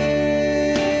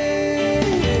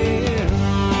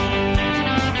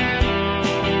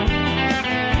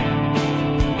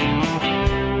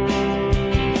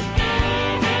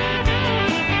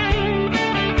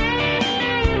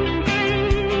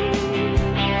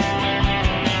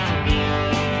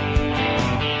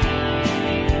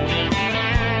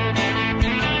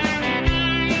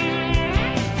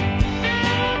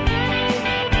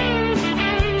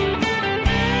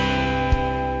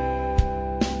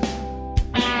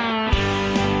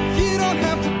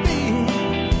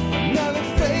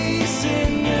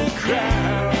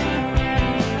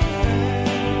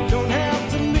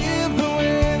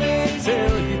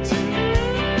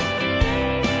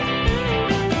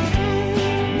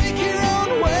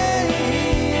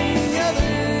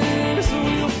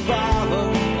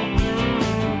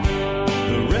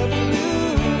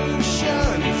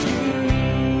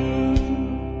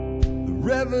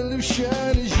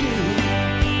 Revolution is you.